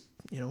said, just,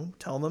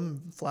 tell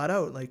them flat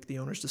out, like, the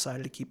owners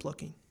decided to keep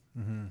looking.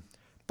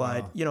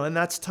 But, and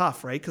that's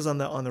tough, right? Because on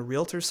the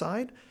realtor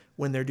side,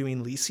 when they're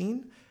doing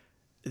leasing,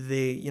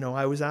 I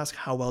always ask,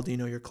 how well do you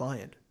know your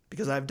client?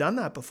 Because I've done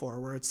that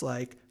before where it's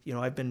like,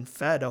 I've been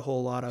fed a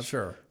whole lot of,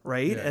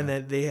 right? Yeah. And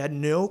then they had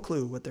no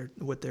clue what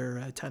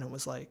their tenant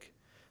was like.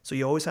 So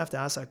you always have to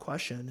ask that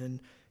question. And,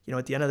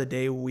 at the end of the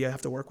day, we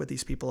have to work with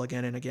these people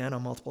again and again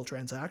on multiple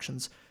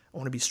transactions. I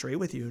want to be straight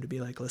with you to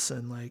be like,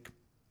 listen, like,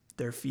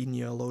 they're feeding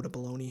you a load of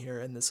baloney here,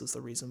 and this is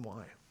the reason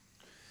why.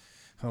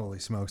 Holy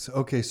smokes.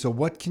 Okay, so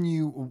what can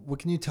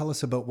you tell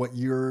us about what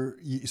you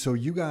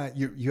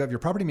have your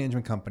property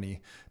management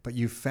company, but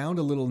you found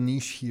a little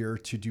niche here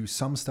to do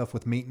some stuff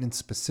with maintenance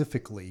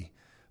specifically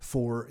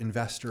for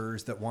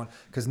investors that want,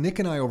 because Nick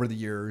and I over the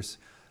years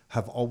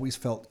have always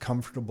felt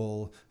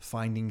comfortable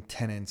finding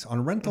tenants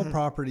on rental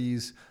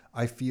properties.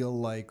 I feel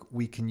like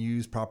we can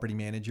use property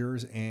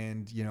managers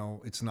and,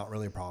 it's not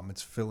really a problem.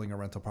 It's filling a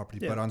rental property.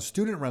 Yeah. But on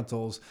student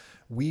rentals,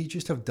 we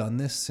just have done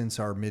this since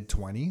our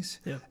mid-20s.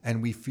 Yeah.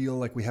 And we feel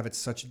like we have it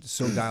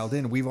so dialed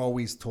in. We've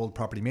always told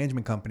property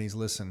management companies,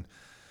 listen,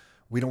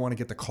 we don't want to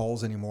get the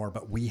calls anymore,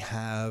 but we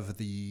have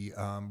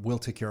we'll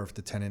take care of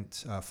the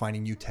tenant,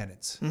 finding new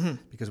tenants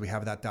because we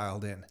have that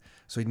dialed in.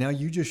 So now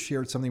you just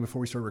shared something before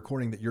we started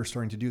recording that you're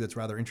starting to do that's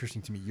rather interesting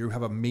to me. You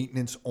have a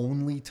maintenance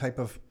only type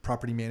of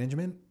property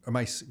management. Am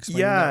I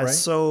explaining that right?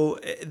 So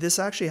this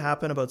actually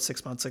happened about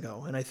 6 months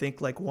ago. And I think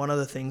like one of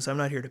the things, I'm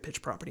not here to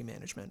pitch property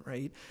management,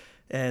 right?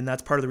 And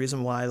that's part of the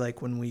reason why,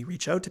 like, when we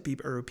reach out to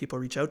people or people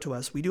reach out to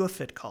us, we do a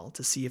fit call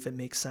to see if it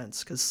makes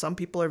sense. Because some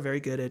people are very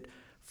good at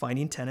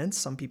finding tenants.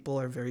 Some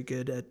people are very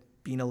good at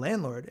being a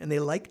landlord and they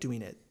like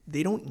doing it.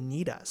 They don't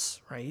need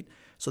us, right?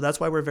 So that's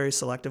why we're very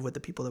selective with the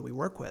people that we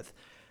work with.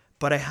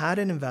 But I had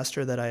an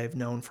investor that I've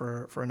known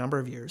for a number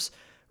of years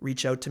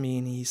reach out to me,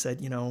 and he said,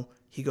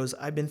 he goes,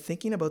 I've been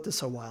thinking about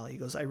this a while. He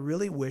goes, I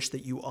really wish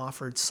that you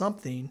offered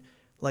something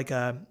like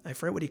I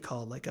forget what he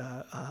called, like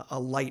a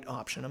light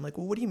option. I'm like,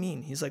 well, what do you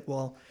mean? He's like,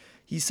 well,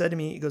 he said to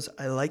me, he goes,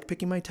 I like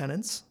picking my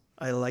tenants.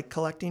 I like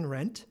collecting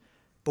rent.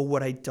 But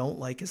what I don't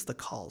like is the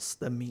calls,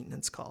 the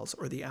maintenance calls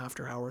or the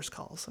after hours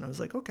calls. And I was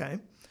like, okay.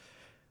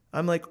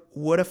 I'm like,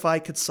 what if I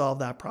could solve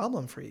that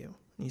problem for you?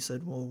 And he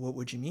said, well, what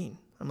would you mean?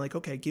 I'm like,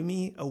 okay, give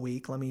me a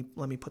week. Let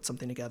me put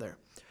something together.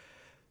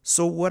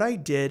 So what I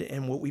did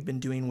and what we've been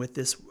doing with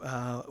this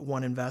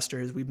one investor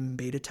is we've been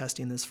beta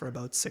testing this for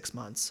about 6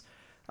 months.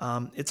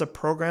 It's a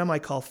program I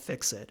call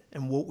Fix It.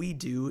 And what we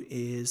do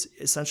is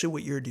essentially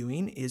what you're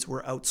doing is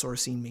we're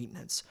outsourcing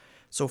maintenance.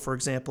 So for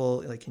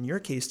example, like in your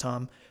case,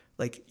 Tom,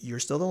 like you're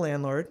still the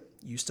landlord,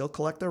 you still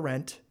collect the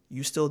rent,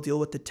 you still deal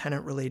with the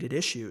tenant related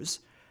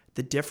issues.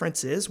 The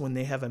difference is when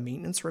they have a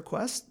maintenance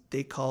request,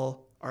 they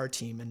call our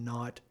team and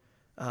not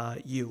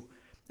you.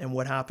 And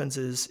what happens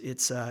is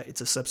it's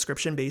a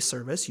subscription-based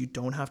service. You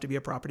don't have to be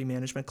a property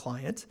management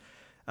client.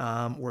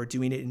 We're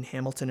doing it in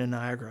Hamilton and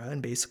Niagara.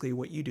 And basically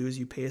what you do is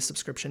you pay a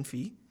subscription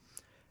fee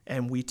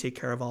and we take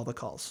care of all the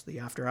calls. The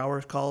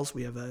after-hours calls,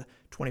 we have a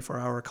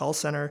 24-hour call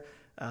center.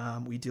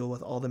 We deal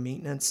with all the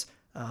maintenance.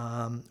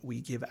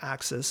 We give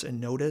access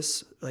and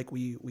notice, like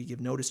we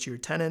give notice to your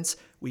tenants,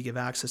 we give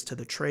access to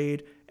the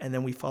trade, and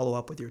then we follow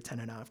up with your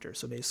tenant after.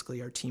 So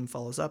basically our team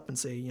follows up and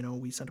say,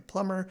 we sent a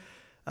plumber.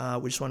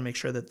 We just want to make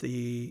sure that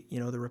the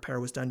repair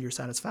was done to your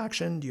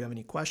satisfaction. Do you have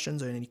any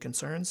questions or any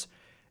concerns?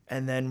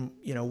 And then,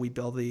 we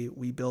bill the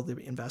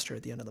investor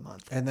at the end of the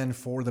month. And then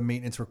for the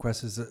maintenance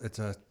requests, it's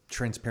a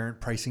transparent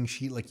pricing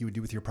sheet like you would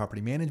do with your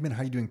property management.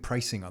 How are you doing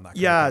pricing on that?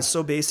 Yeah.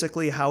 So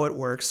basically how it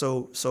works.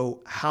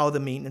 So how the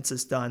maintenance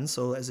is done.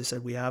 So as I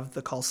said, we have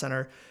the call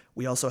center.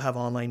 We also have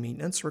online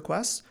maintenance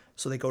requests.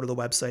 So they go to the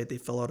website, they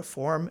fill out a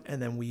form,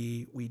 and then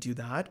we do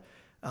that.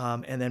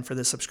 And then for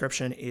the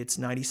subscription, it's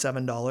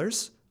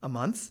 $97 a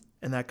month,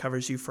 and that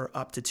covers you for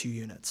up to 2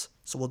 units.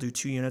 So we'll do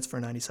 2 units for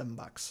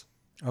 $97.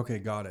 Okay,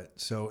 got it.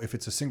 So if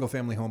it's a single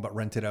family home but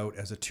rented out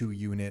as a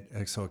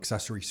 2-unit, so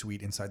accessory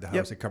suite inside the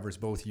house, It covers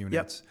both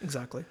units. Yep,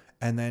 exactly.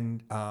 And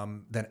then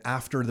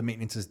after the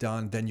maintenance is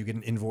done, then you get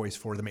an invoice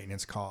for the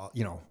maintenance call,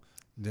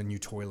 the new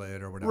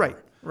toilet or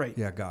whatever. Right.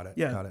 Yeah, got it.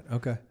 Yeah. Got it.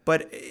 Okay.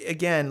 But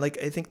again,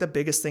 like I think the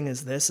biggest thing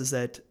is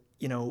that,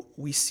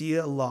 we see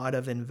a lot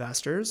of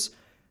investors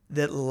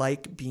that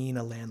like being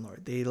a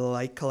landlord. They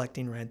like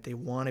collecting rent. They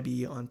want to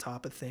be on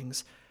top of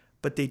things,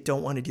 but they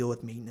don't want to deal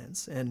with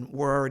maintenance. And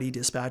we're already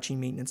dispatching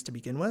maintenance to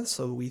begin with.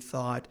 So we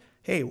thought,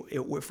 hey,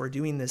 if we're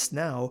doing this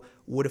now,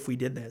 what if we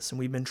did this? And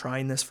we've been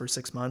trying this for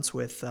 6 months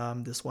with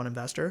this one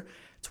investor.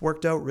 It's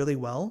worked out really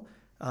well.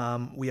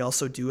 We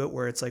also do it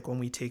where it's like when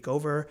we take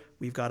over,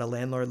 we've got a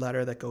landlord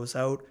letter that goes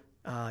out.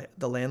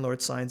 The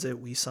landlord signs it,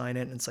 we sign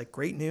it, and it's like,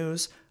 great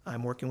news.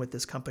 I'm working with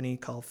this company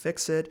called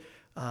Fix It.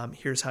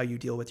 Here's how you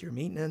deal with your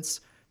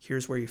maintenance.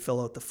 Here's where you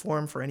fill out the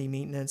form for any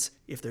maintenance.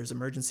 If there's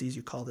emergencies,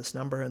 you call this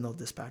number and they'll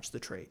dispatch the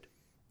trade.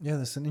 Yeah,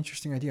 that's an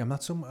interesting idea.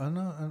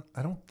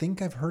 I don't think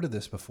I've heard of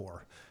this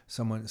before.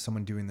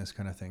 Someone doing this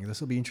kind of thing.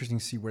 This will be interesting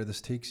to see where this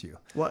takes you.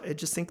 Well, I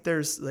just think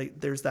there's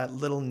that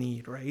little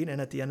need, right? And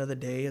at the end of the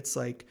day, it's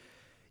like,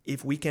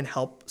 if we can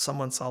help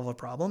someone solve a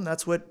problem,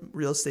 that's what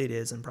real estate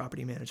is and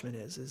property management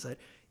is that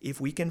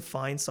if we can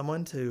find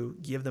someone to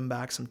give them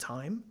back some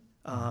time,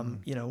 I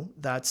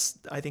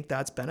think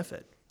that's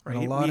benefit. Right?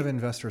 And a lot of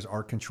investors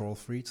are control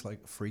freaks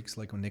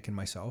like Nick and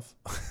myself.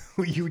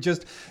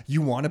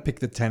 you want to pick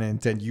the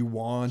tenant and you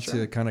want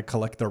to kind of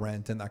collect the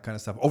rent and that kind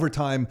of stuff. Over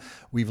time,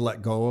 we've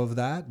let go of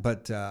that,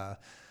 but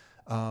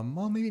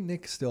maybe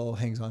Nick still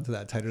hangs on to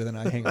that tighter than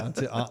I hang on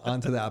to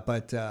onto that.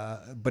 But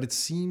it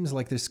seems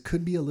like this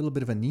could be a little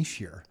bit of a niche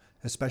here,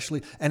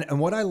 especially. And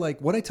what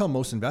I tell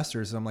most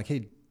investors is I'm like,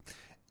 hey,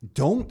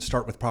 don't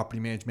start with property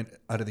management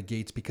out of the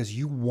gates because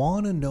you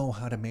want to know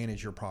how to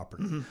manage your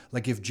property. Mm-hmm.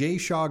 Like if Jay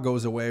Shaw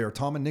goes away or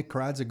Tom and Nick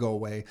Karadza go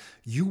away,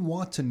 you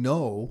want to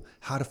know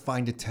how to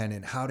find a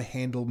tenant, how to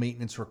handle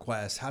maintenance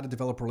requests, how to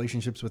develop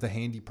relationships with a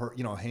handy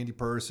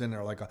person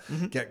or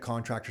get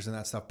contractors and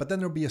that stuff. But then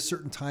there'll be a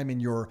certain time in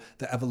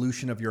the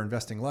evolution of your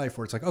investing life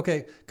where it's like,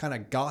 okay, kind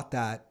of got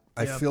that.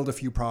 I filled a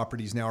few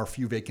properties now, or a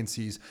few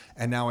vacancies,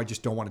 and now I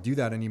just don't want to do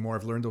that anymore.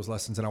 I've learned those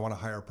lessons and I want to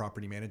hire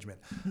property management.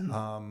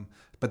 Mm-hmm.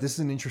 But this is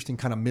an interesting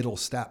kind of middle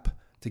step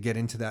to get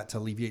into that, to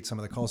alleviate some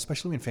of the calls,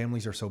 especially when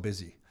families are so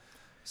busy.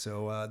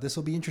 So this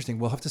will be interesting.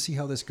 We'll have to see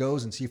how this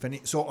goes and see if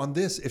any. So on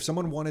this, if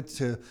someone wanted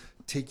to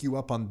take you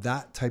up on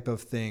that type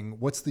of thing,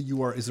 what's the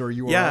URL? Is there a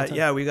URL?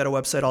 Yeah, we got a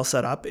website all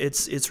set up.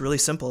 It's really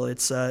simple.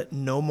 It's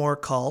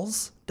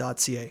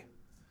nomorecalls.ca.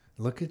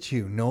 Look at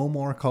you. No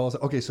More Calls.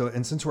 Okay, so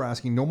and since we're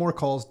asking,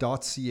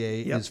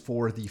 nomorecalls.ca is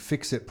for the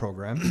Fix It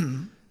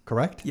program,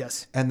 correct?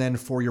 Yes. And then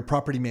for your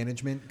property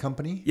management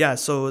company? Yeah,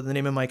 so the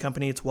name of my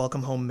company, it's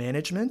Welcome Home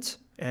Management,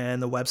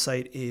 and the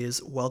website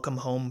is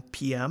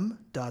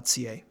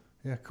welcomehomepm.ca.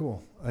 Yeah,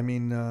 cool. I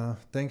mean,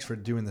 thanks for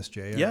doing this,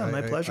 Jay. Yeah,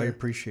 my pleasure. I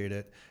appreciate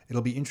it.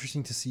 It'll be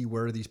interesting to see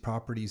where these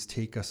properties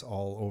take us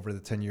all over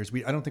the 10 years.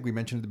 I don't think we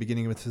mentioned at the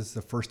beginning of this is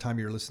the first time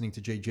you're listening to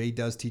Jay. Jay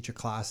does teach a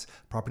class,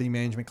 property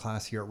management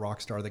class here at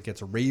Rockstar that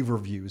gets rave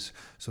reviews.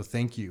 So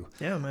thank you.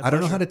 Yeah, my pleasure. I don't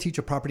know how to teach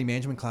a property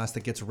management class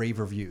that gets rave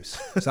reviews.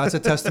 So that's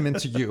a testament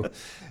to you.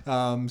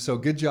 So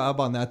good job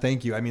on that.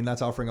 Thank you. I mean,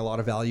 that's offering a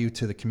lot of value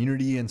to the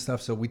community and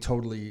stuff. So we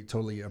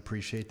totally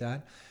appreciate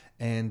that.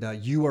 And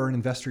you are an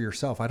investor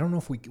yourself. I don't know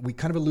if we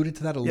kind of alluded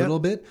to that a little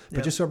bit,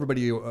 but just so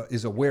everybody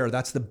is aware,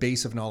 that's the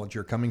base of knowledge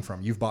you're coming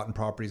from. You've bought in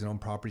properties and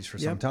owned properties for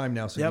some time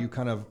now, so you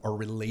kind of are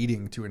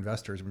relating to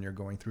investors when you're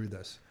going through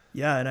this.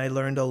 Yeah, and I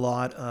learned a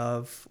lot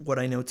of what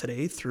I know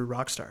today through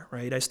Rockstar,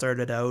 right? I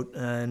started out,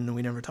 and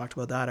we never talked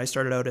about that, I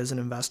started out as an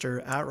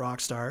investor at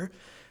Rockstar,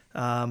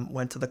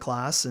 went to the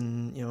class,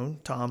 and, you know,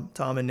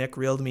 Tom and Nick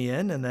reeled me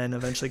in, and then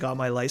eventually got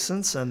my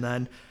license, and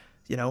then,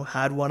 you know,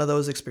 had one of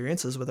those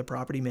experiences with a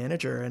property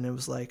manager. And it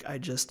was like,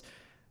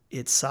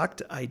 it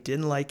sucked. I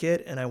didn't like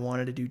it. And I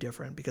wanted to do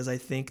different, because I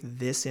think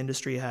this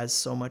industry has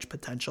so much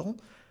potential.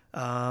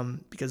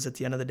 Because at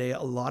the end of the day,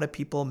 a lot of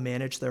people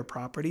manage their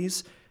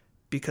properties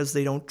because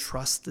they don't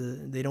trust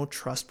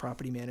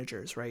property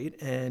managers, right?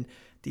 And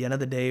at the end of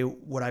the day,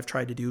 what I've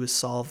tried to do is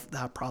solve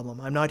that problem.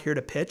 I'm not here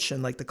to pitch,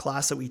 and like the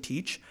class that we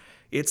teach,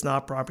 it's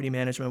not property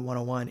management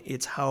 101.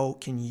 It's how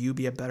can you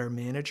be a better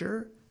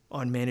manager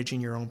on managing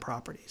your own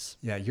properties.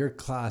 Yeah, your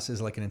class is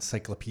like an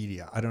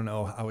encyclopedia. I don't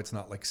know how it's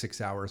not like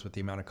 6 hours with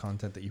the amount of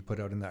content that you put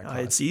out in that class.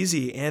 It's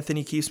easy.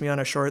 Anthony keeps me on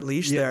a short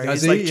leash there.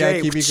 He's like,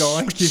 Jay, keep you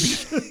going.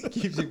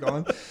 Keeps you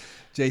going.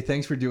 Jay,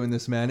 thanks for doing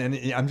this, man.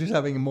 And I'm just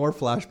having more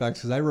flashbacks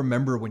because I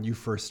remember when you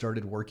first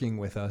started working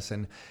with us,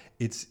 and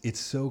it's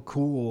so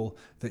cool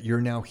that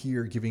you're now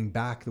here giving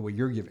back the way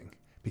you're giving,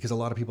 because a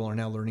lot of people are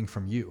now learning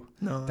from you.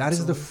 No, that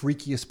is the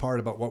freakiest part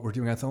about what we're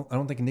doing. I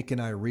don't think Nick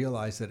and I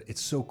realize that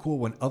it's so cool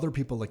when other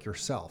people like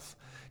yourself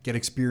get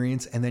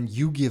experience and then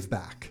you give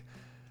back.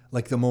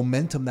 Like the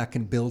momentum that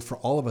can build for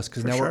all of us,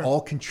 because now we're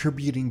all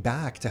contributing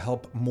back to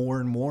help more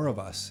and more of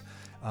us.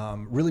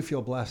 Really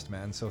feel blessed,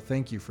 man. So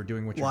thank you for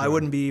doing what you're doing. Well, I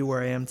wouldn't be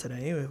where I am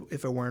today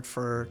if it weren't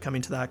for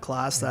coming to that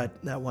class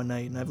that one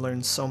night. And I've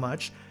learned so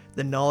much.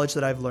 The knowledge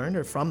that I've learned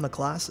are from the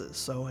classes.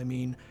 So, I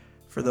mean,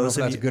 for those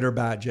of you, that's good or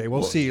bad, Jay.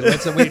 We'll see.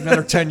 Let's wait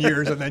another 10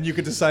 years and then you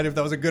can decide if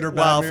that was a good or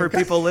bad. Well, for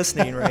people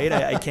listening, right?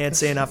 I can't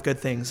say enough good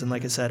things. And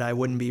like I said, I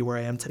wouldn't be where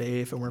I am today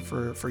if it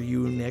weren't for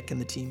you, Nick,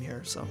 and the team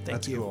here. So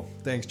thank you. Cool.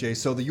 Thanks, Jay.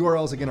 So the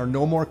URLs again are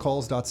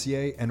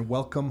nomorecalls.ca and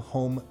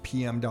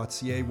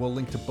welcomehomepm.ca. We'll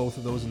link to both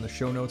of those in the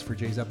show notes for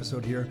Jay's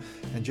episode here.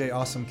 And Jay,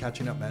 awesome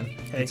catching up, man.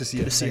 Good to see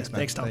you. Thanks, man.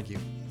 Thanks, Tom. Thank you.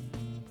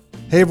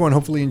 Hey everyone,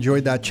 hopefully you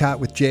enjoyed that chat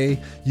with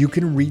Jay. You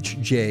can reach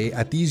Jay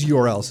at these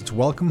URLs. It's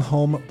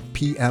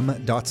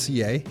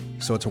welcomehomepm.ca.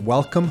 So it's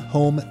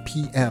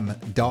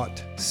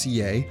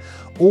welcomehomepm.ca.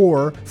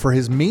 Or for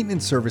his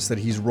maintenance service that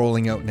he's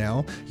rolling out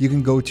now, you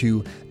can go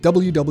to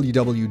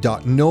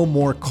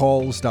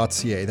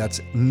www.nomorecalls.ca. That's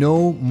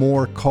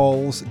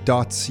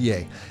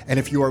nomorecalls.ca. And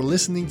if you are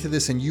listening to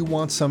this and you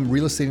want some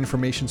real estate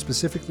information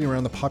specifically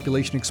around the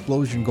population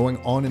explosion going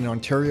on in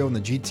Ontario and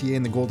the GTA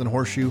and the Golden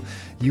Horseshoe,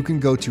 you can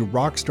go to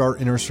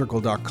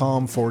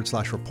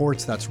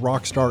rockstarinnercircle.com/reports. That's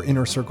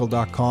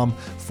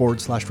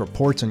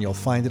rockstarinnercircle.com/reports, and you'll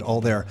find it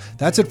all there.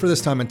 That's it for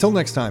this time. Until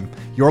next time,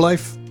 your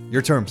life,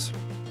 your terms.